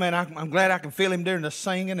 Amen. I'm glad I can feel Him during the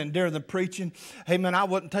singing and during the preaching. Amen. I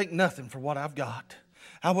wouldn't take nothing for what I've got.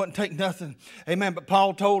 I wouldn't take nothing. Amen. But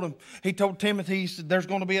Paul told him, he told Timothy, he said, there's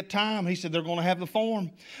going to be a time. He said, they're going to have the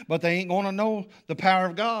form, but they ain't going to know the power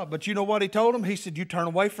of God. But you know what he told him? He said, you turn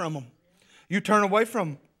away from them. You turn away from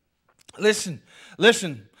them. Listen.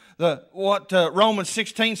 Romans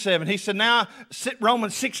 16:7. He said, now,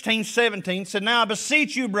 Romans 16:17 said, now I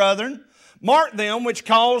beseech you, brethren, mark them which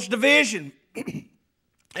cause division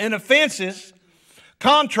and offenses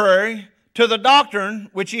contrary to the doctrine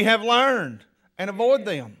which ye have learned, and avoid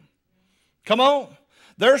them. Come on.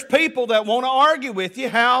 There's people that want to argue with you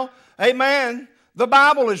how, amen, the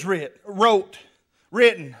Bible is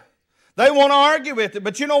written. They want to argue with it.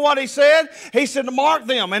 But you know what he said? He said to mark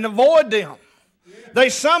them and avoid them.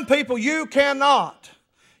 There's some people you cannot,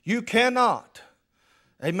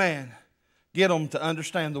 amen, get them to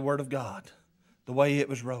understand the Word of God the way it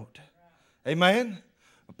was wrote. Amen.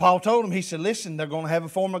 Paul told them, he said, listen, they're going to have a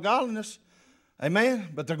form of godliness. Amen.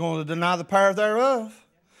 But they're going to deny the power thereof.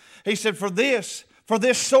 He said, for this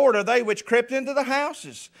sort are they which crept into the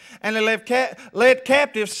houses, and they led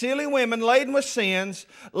captive silly women laden with sins,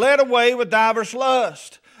 led away with divers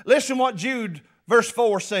lusts. Listen what Jude verse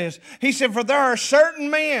 4 says. He said, for there are certain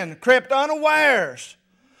men crept unawares,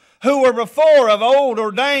 who were before of old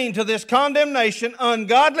ordained to this condemnation,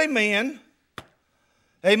 ungodly men,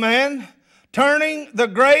 amen, turning the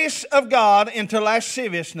grace of God into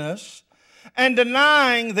lasciviousness, and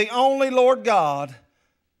denying the only Lord God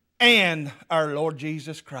and our Lord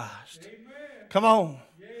Jesus Christ. Amen. Come on.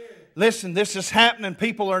 Yeah. Listen, this is happening.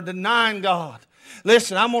 People are denying God.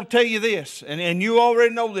 Listen, I'm going to tell you this, and you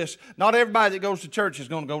already know this. Not everybody that goes to church is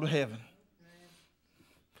going to go to heaven.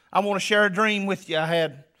 I want to share a dream with you I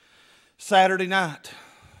had Saturday night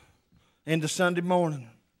into Sunday morning.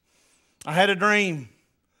 I had a dream.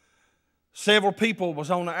 Several people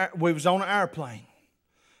we was on an airplane,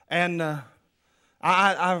 and the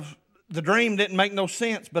dream didn't make no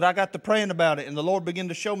sense, but I got to praying about it, and the Lord began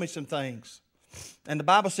to show me some things. And the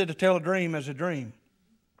Bible said to tell a dream as a dream.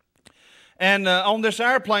 And on this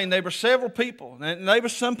airplane, there were several people. And there were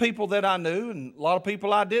some people that I knew and a lot of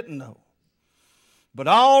people I didn't know. But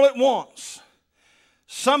all at once,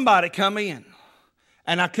 somebody come in.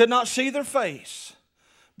 And I could not see their face.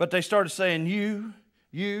 But they started saying, you,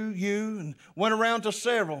 and went around to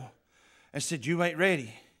several and said, you ain't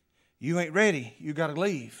ready. You ain't ready. You got to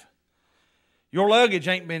leave. Your luggage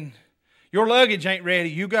ain't ready.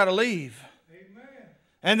 You got to leave. Amen.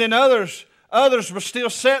 And then others were still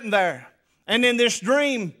sitting there. And in this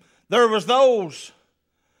dream, there was those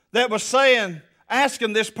that was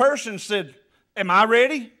asking this person, said, am I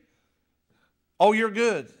ready? Oh, you're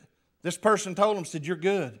good. This person told them, said, you're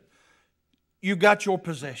good. You got your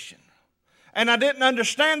possession. And I didn't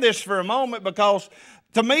understand this for a moment because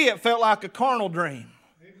to me it felt like a carnal dream.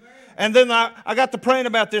 Amen. And then I got to praying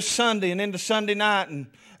about this Sunday and into Sunday night and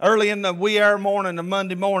early in the wee hour morning of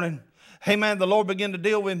Monday morning. Hey man, the Lord began to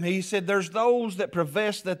deal with me. He said, there's those that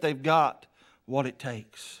profess that they've got what it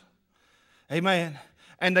takes. Amen.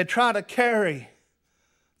 And they try to carry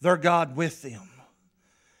their God with them.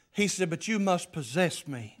 He said, but you must possess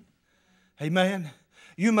me. Amen.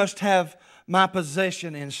 You must have my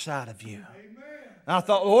possession inside of you. Amen. And I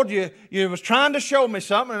thought, Lord, you was trying to show me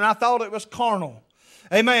something, and I thought it was carnal.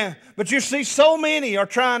 Amen. But you see, so many are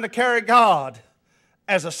trying to carry God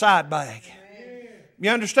as a side bag. Amen.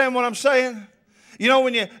 You understand what I'm saying? You know,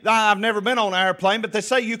 I've never been on an airplane, but they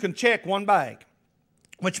say you can check one bag,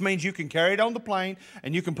 which means you can carry it on the plane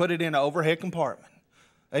and you can put it in an overhead compartment.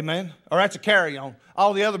 Amen? Or that's a carry-on.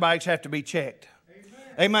 All the other bags have to be checked.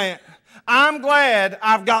 Amen. I'm glad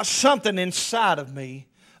I've got something inside of me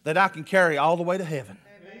that I can carry all the way to heaven.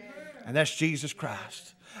 Amen. And that's Jesus Christ.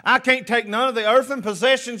 I can't take none of the earthly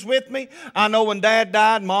possessions with me. I know when Dad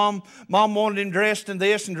died, Mom wanted him dressed in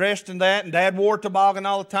this and dressed in that, and Dad wore a toboggan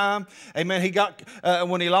all the time. Amen. He got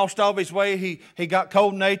when he lost all of his weight, he got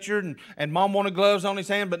cold-natured, and Mom wanted gloves on his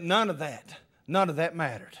hand, but none of that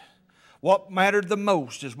mattered. What mattered the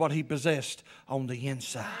most is what he possessed on the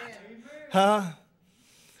inside. Huh?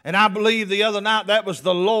 And I believe the other night that was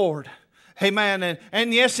the Lord. Amen.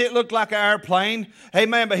 And yes, it looked like an airplane.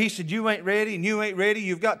 Amen. But he said, you ain't ready and you ain't ready.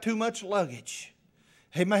 You've got too much luggage.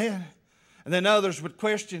 Amen. And then others would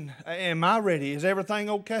question, am I ready? Is everything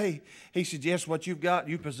okay? He said, yes, what you've got,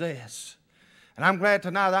 you possess. And I'm glad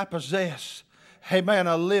tonight I possess, amen,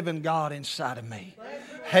 a living God inside of me.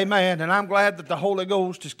 Amen. And I'm glad that the Holy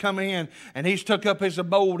Ghost has come in and He's took up His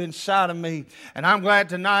abode inside of me. And I'm glad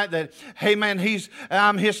tonight that, amen,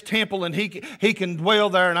 I'm His temple and He can dwell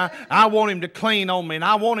there. And I want Him to clean on me and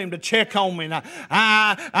I want Him to check on me. And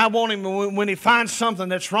I want Him, when He finds something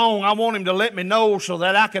that's wrong, I want Him to let me know so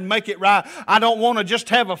that I can make it right. I don't want to just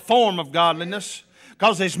have a form of godliness,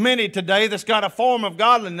 because there's many today that's got a form of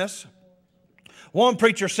godliness. One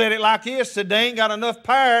preacher said it like this, said they ain't got enough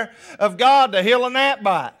power of God to heal a gnat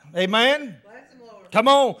bite. Amen? Come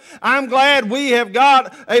on. I'm glad we have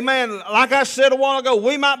got, amen, like I said a while ago,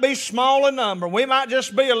 we might be small in number. We might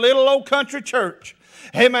just be a little old country church.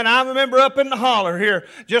 Amen. I remember up in the holler here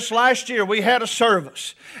just last year we had a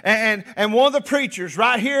service. And one of the preachers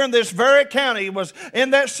right here in this very county was in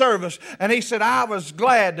that service. And he said, I was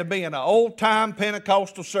glad to be in an old-time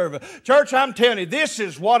Pentecostal service. Church, I'm telling you, this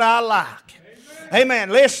is what I like. Amen.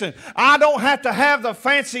 Listen, I don't have to have the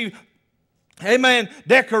fancy, amen,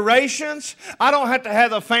 decorations. I don't have to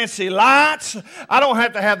have the fancy lights. I don't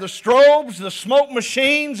have to have the strobes, the smoke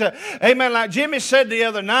machines. Amen. Like Jimmy said the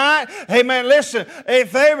other night, amen, listen,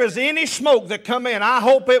 if there is any smoke that come in, I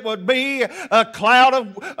hope it would be a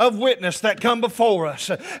cloud of witness that come before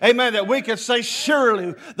us. Amen. That we could say,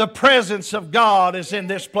 surely the presence of God is in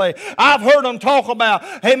this place. I've heard them talk about,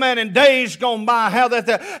 amen, in days gone by, how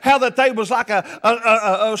that they was like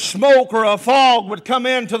a smoke or a fog would come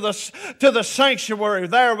into the sanctuary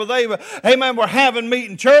there where they, amen, were having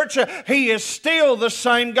meeting. Church, He is still the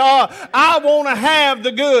same God. I want to have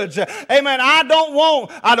the goods. Amen. I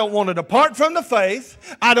don't want to depart from the faith.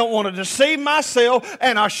 I don't want to deceive myself,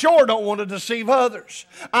 and I sure don't want to deceive others.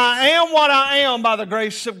 I am what I am by the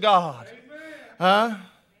grace of God.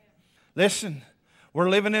 Listen, we're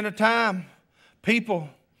living in a time people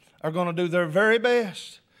are going to do their very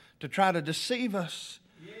best to try to deceive us.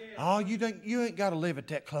 Oh, you ain't got to live it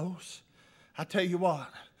that close. I tell you what,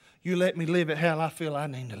 you let me live it how I feel I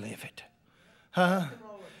need to live it.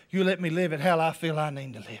 You let me live it how I feel I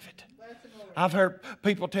need to live it. I've heard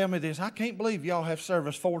people tell me this. I can't believe y'all have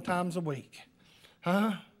service 4 times a week.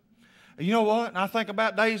 You know what? I think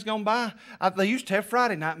about days gone by. They used to have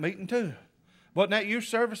Friday night meeting too. Wasn't that youth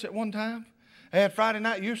service at one time? They had Friday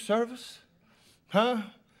night youth service.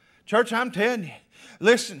 Church, I'm telling you.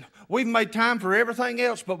 Listen, we've made time for everything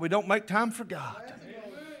else, but we don't make time for God.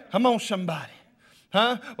 Come on, somebody.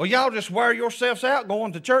 Well, y'all just wear yourselves out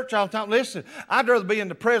going to church all the time. Listen, I'd rather be in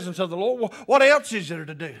the presence of the Lord. Well, what else is there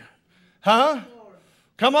to do?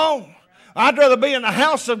 Come on. I'd rather be in the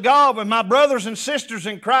house of God with my brothers and sisters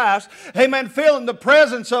in Christ. Amen. Feeling the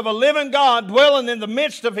presence of a living God dwelling in the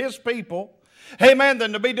midst of His people. Amen.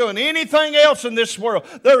 Than to be doing anything else in this world.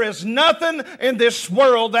 There is nothing in this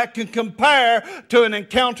world that can compare to an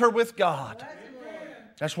encounter with God.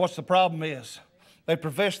 That's what the problem is. They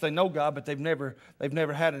profess they know God, but they've never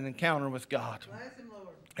had an encounter with God.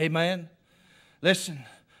 Amen. Listen,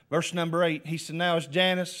 verse number 8. He said, now as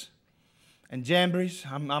Jannes and Jambres,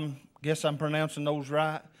 guess I'm pronouncing those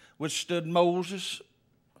right, withstood Moses,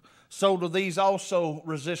 so do these also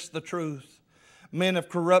resist the truth. Men of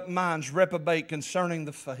corrupt minds reprobate concerning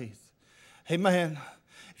the faith. Amen.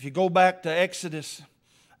 If you go back to Exodus,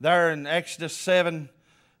 there in Exodus 7,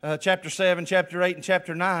 chapter 7, chapter 8, and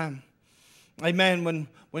chapter 9, amen,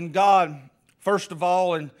 when God, first of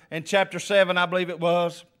all, in chapter 7, I believe it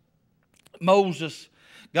was, Moses,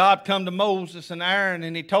 God come to Moses and Aaron,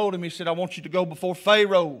 and He told him, He said, I want you to go before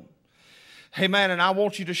Pharaoh. Amen, and I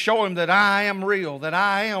want you to show him that I am real, that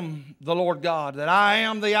I am the Lord God, that I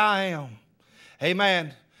am the I am.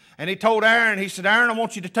 Amen. And He told Aaron, He said, Aaron, I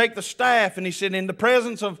want you to take the staff. And He said, in the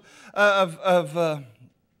presence of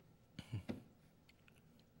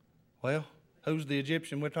well, who's the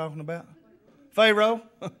Egyptian we're talking about? Pharaoh.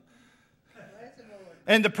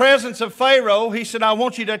 In the presence of Pharaoh, He said, I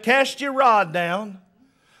want you to cast your rod down.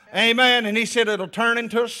 Amen. And He said, it'll turn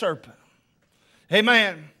into a serpent.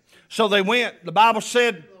 Amen. So they went. The Bible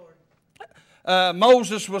said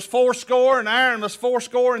Moses was 80 and Aaron was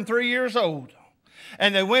 83 years old.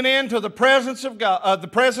 And they went into the presence of God, the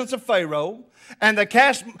presence of Pharaoh, and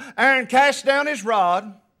Aaron cast down his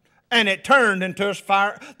rod, and it turned into a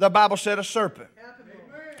fire. The Bible said a serpent.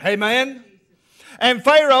 Amen. And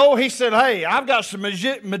Pharaoh, he said, hey, I've got some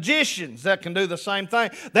magicians that can do the same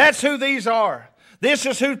thing. That's who these are. This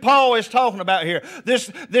is who Paul is talking about here.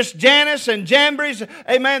 This Jannes and Jambres,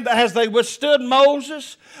 amen, as they withstood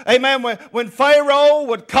Moses. Amen. When Pharaoh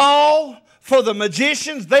would call for the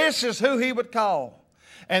magicians, this is who he would call.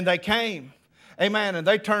 And they came. Amen. And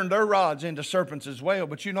they turned their rods into serpents as well.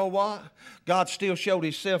 But you know what? God still showed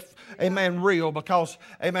Himself, amen, real, because,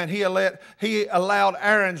 amen, He allowed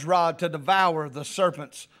Aaron's rod to devour the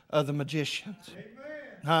serpents of the magicians.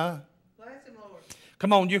 Amen.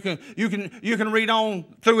 Come on, you can read on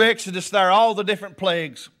through Exodus there, all the different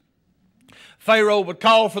plagues. Pharaoh would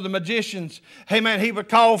call for the magicians. Amen. He would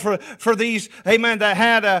call for these, amen, that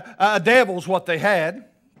had a devil's what they had.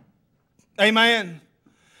 Amen.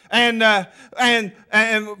 And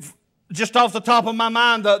just off the top of my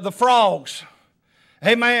mind, the frogs.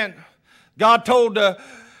 Amen. God told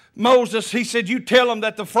Moses, He said, you tell them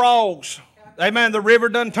that the frogs, amen, the river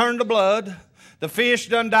done turned to blood. The fish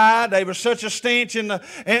done died. There was such a stench in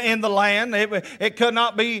the land. It could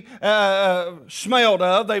not be smelled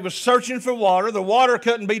of. They was searching for water. The water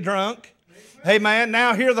couldn't be drunk. Amen.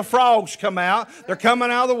 Now here the frogs come out. They're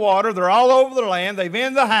coming out of the water. They're all over the land. They've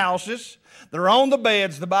in the houses. They're on the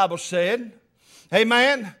beds, the Bible said.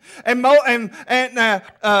 Amen. And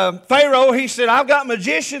Pharaoh, he said, I've got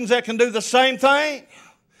magicians that can do the same thing.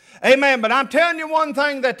 Amen. But I'm telling you one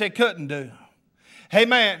thing that they couldn't do.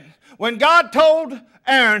 Amen. When God told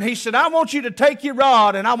Aaron, he said, I want you to take your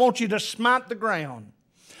rod and I want you to smite the ground.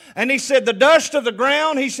 And he said, the dust of the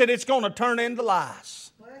ground, he said, it's going to turn into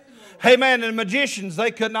lice. Amen. And the magicians, they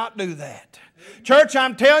could not do that. Church,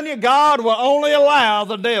 I'm telling you, God will only allow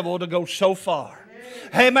the devil to go so far.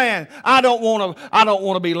 Amen. I don't want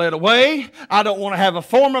to be led away. I don't want to have a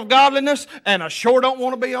form of godliness, and I sure don't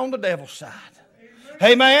want to be on the devil's side.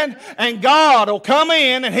 Amen. And God will come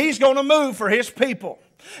in and He's going to move for His people.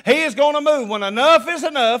 He is going to move when enough is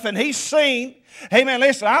enough, and He's seen. Amen.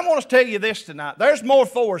 Listen, I want to tell you this tonight. There's more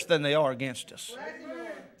for us than they are against us.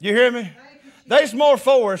 You hear me? There's more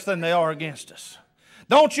for us than they are against us.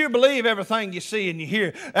 Don't you believe everything you see and you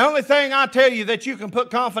hear. The only thing I tell you that you can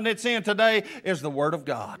put confidence in today is the Word of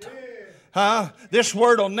God. This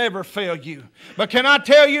Word will never fail you. But can I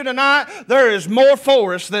tell you tonight, there is more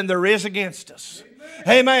for us than there is against us.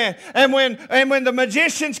 Amen. And when the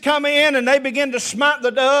magicians come in and they begin to smite the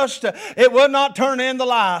dust, it would not turn into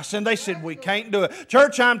lice. And they said, we can't do it.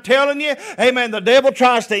 Church, I'm telling you, amen, the devil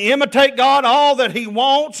tries to imitate God all that he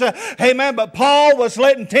wants. Amen. But Paul was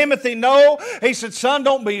letting Timothy know, he said, son,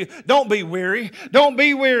 don't be weary. Don't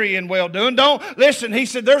be weary in well-doing. Don't listen. He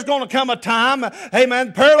said, there's going to come a time,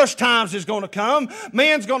 amen, perilous times is going to come.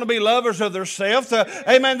 Men's going to be lovers of themselves.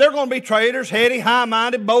 Amen. They're going to be traitors, heady,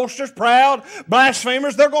 high-minded, boasters, proud, blasphemers.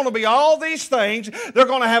 They're going to be all these things. They're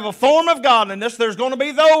going to have a form of godliness. There's going to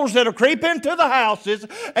be those that will creep into the houses,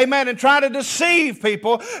 amen, and try to deceive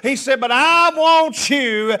people. He said, but I want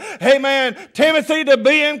you, amen, Timothy, to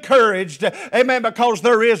be encouraged, amen, because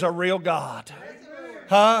there is a real God.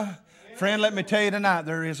 Friend, let me tell you tonight,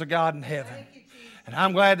 there is a God in heaven. And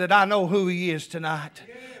I'm glad that I know who He is tonight.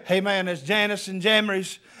 Amen. As Jannes and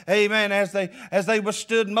Jambres, amen, as they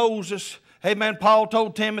withstood Moses, amen, Paul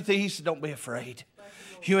told Timothy, he said, don't be afraid.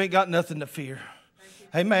 You ain't got nothing to fear.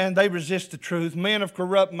 Amen. They resist the truth. Men of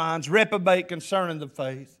corrupt minds reprobate concerning the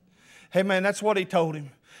faith. Amen. That's what he told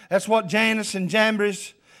him. That's what Jannes and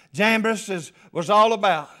Jambres was all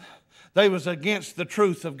about. They was against the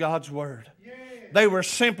truth of God's Word. They were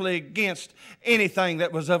simply against anything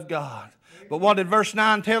that was of God. But what did verse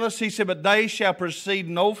 9 tell us? He said, but they shall proceed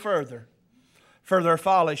no further, for their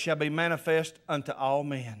folly shall be manifest unto all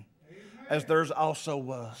men, as theirs also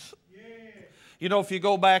was. You know, if you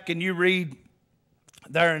go back and you read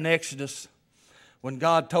there in Exodus, when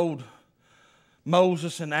God told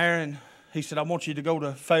Moses and Aaron, He said, I want you to go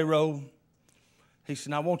to Pharaoh. He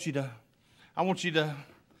said, I want you to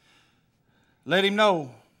let him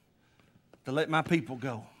know to let my people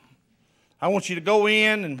go. I want you to go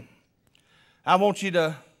in and I want you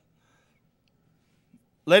to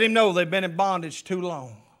let him know they've been in bondage too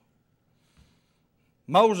long.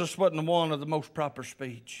 Moses wasn't the one of the most proper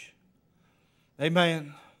speech.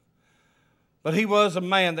 Amen. But he was a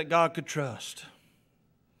man that God could trust.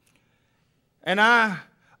 And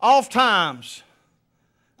oftentimes,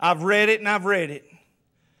 I've read it and I've read it.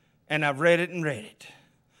 And I've read it and read it.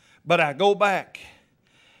 But I go back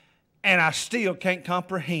and I still can't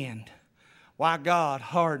comprehend why God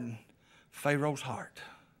hardened Pharaoh's heart.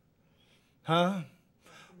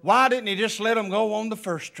 Why didn't He just let them go on the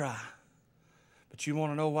first try? But you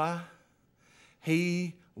want to know why?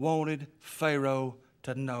 He wanted Pharaoh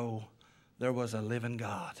to know there was a living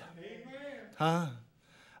God.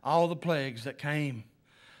 All the plagues that came,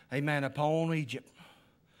 amen, upon Egypt.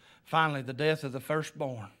 Finally, the death of the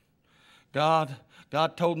firstborn. God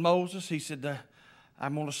told Moses, He said,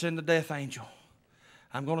 I'm going to send the death angel.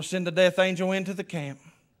 I'm going to send the death angel into the camp.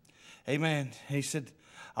 Amen. He said,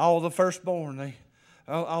 all the firstborn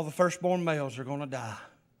males are going to die.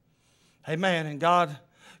 Amen. And God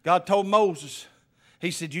told Moses, He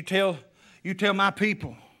said, you tell my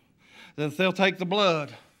people that they'll take the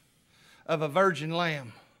blood of a virgin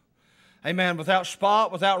lamb. Amen. Without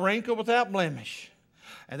spot, without wrinkle, without blemish.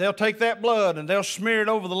 And they'll take that blood and they'll smear it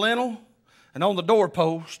over the lintel and on the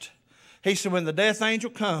doorpost. He said, when the death angel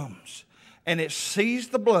comes and it sees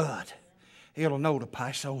the blood, it'll know to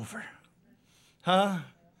pass over.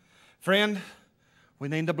 Friend, we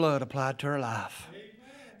need the blood applied to our life.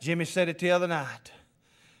 Jimmy said it the other night.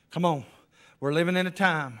 Come on. We're living in a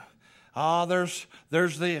time There's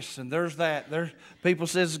this and there's that. People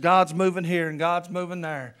says God's moving here and God's moving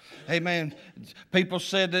there. Amen. People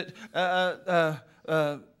said that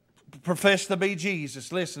profess to be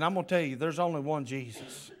Jesus. Listen, I'm going to tell you, there's only one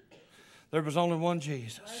Jesus. There was only one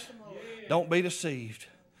Jesus. Don't be deceived.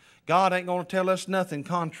 God ain't going to tell us nothing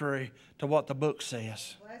contrary to what the book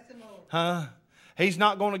says. Huh? He's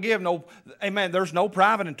not going to give no, amen, there's no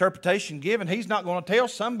private interpretation given. He's not going to tell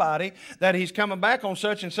somebody that He's coming back on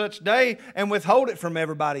such and such day and withhold it from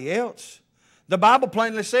everybody else. The Bible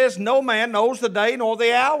plainly says no man knows the day nor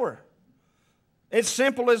the hour. It's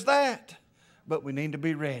simple as that. But we need to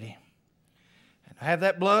be ready and have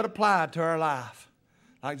that blood applied to our life.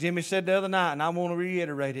 Like Jimmy said the other night, and I want to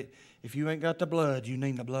reiterate it, if you ain't got the blood, you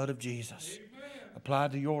need the blood of Jesus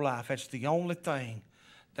applied to your life. That's the only thing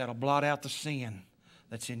that'll blot out the sin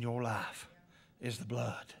that's in your life, is the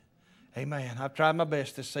blood. Amen. I've tried my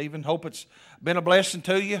best this evening. Hope it's been a blessing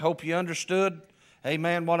to you. Hope you understood,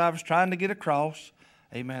 amen, what I was trying to get across.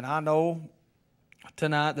 Amen. I know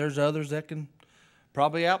tonight there's others that can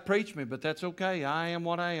probably out-preach me, but that's okay. I am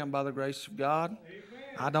what I am by the grace of God.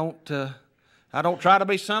 Amen. I don't try to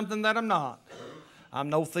be something that I'm not. I'm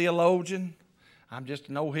no theologian. I'm just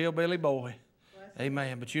an old hillbilly boy.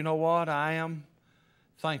 Amen. But you know what? I am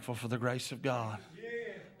thankful for the grace of God.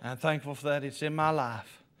 I'm thankful for that it's in my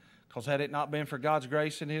life. Because had it not been for God's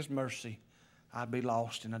grace and His mercy, I'd be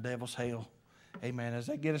lost in the devil's hell. Amen. As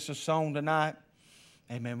they get us a song tonight,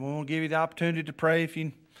 amen, we want to give you the opportunity to pray. If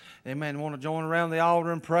you, amen, want to join around the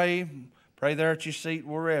altar and pray, pray there at your seat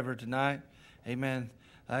wherever tonight. Amen.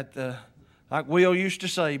 Like Will used to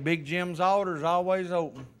say, Big Jim's altar is always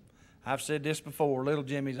open. I've said this before, Little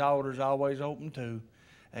Jimmy's altar is always open too.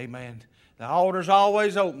 Amen. The altar's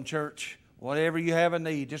always open, church. Whatever you have a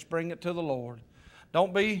need, just bring it to the Lord.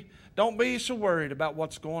 Don't be so worried about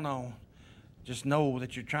what's going on. Just know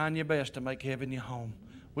that you're trying your best to make heaven your home.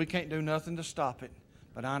 We can't do nothing to stop it,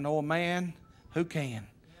 but I know a man who can.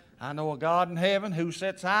 I know a God in heaven who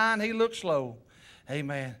sits high and He looks low.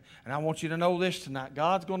 Amen. And I want you to know this tonight.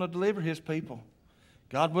 God's going to deliver His people.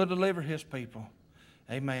 God will deliver His people.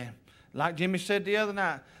 Amen. Like Jimmy said the other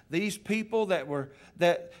night, these people that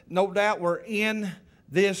no doubt were in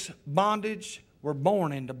this bondage were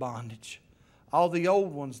born into bondage. All the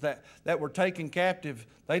old ones that were taken captive,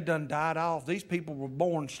 they done died off. These people were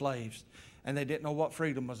born slaves, and they didn't know what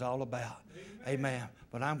freedom was all about. Amen.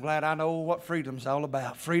 But I'm glad I know what freedom's all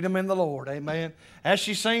about. Freedom in the Lord. Amen. As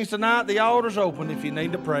she sings tonight, the altar's open if you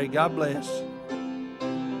need to pray. God bless.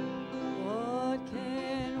 What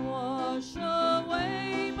can wash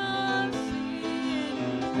away my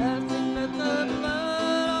sin? Nothing but the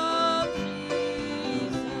blood of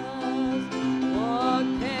Jesus. What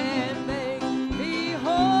can make me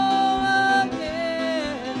whole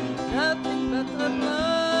again? Nothing but the blood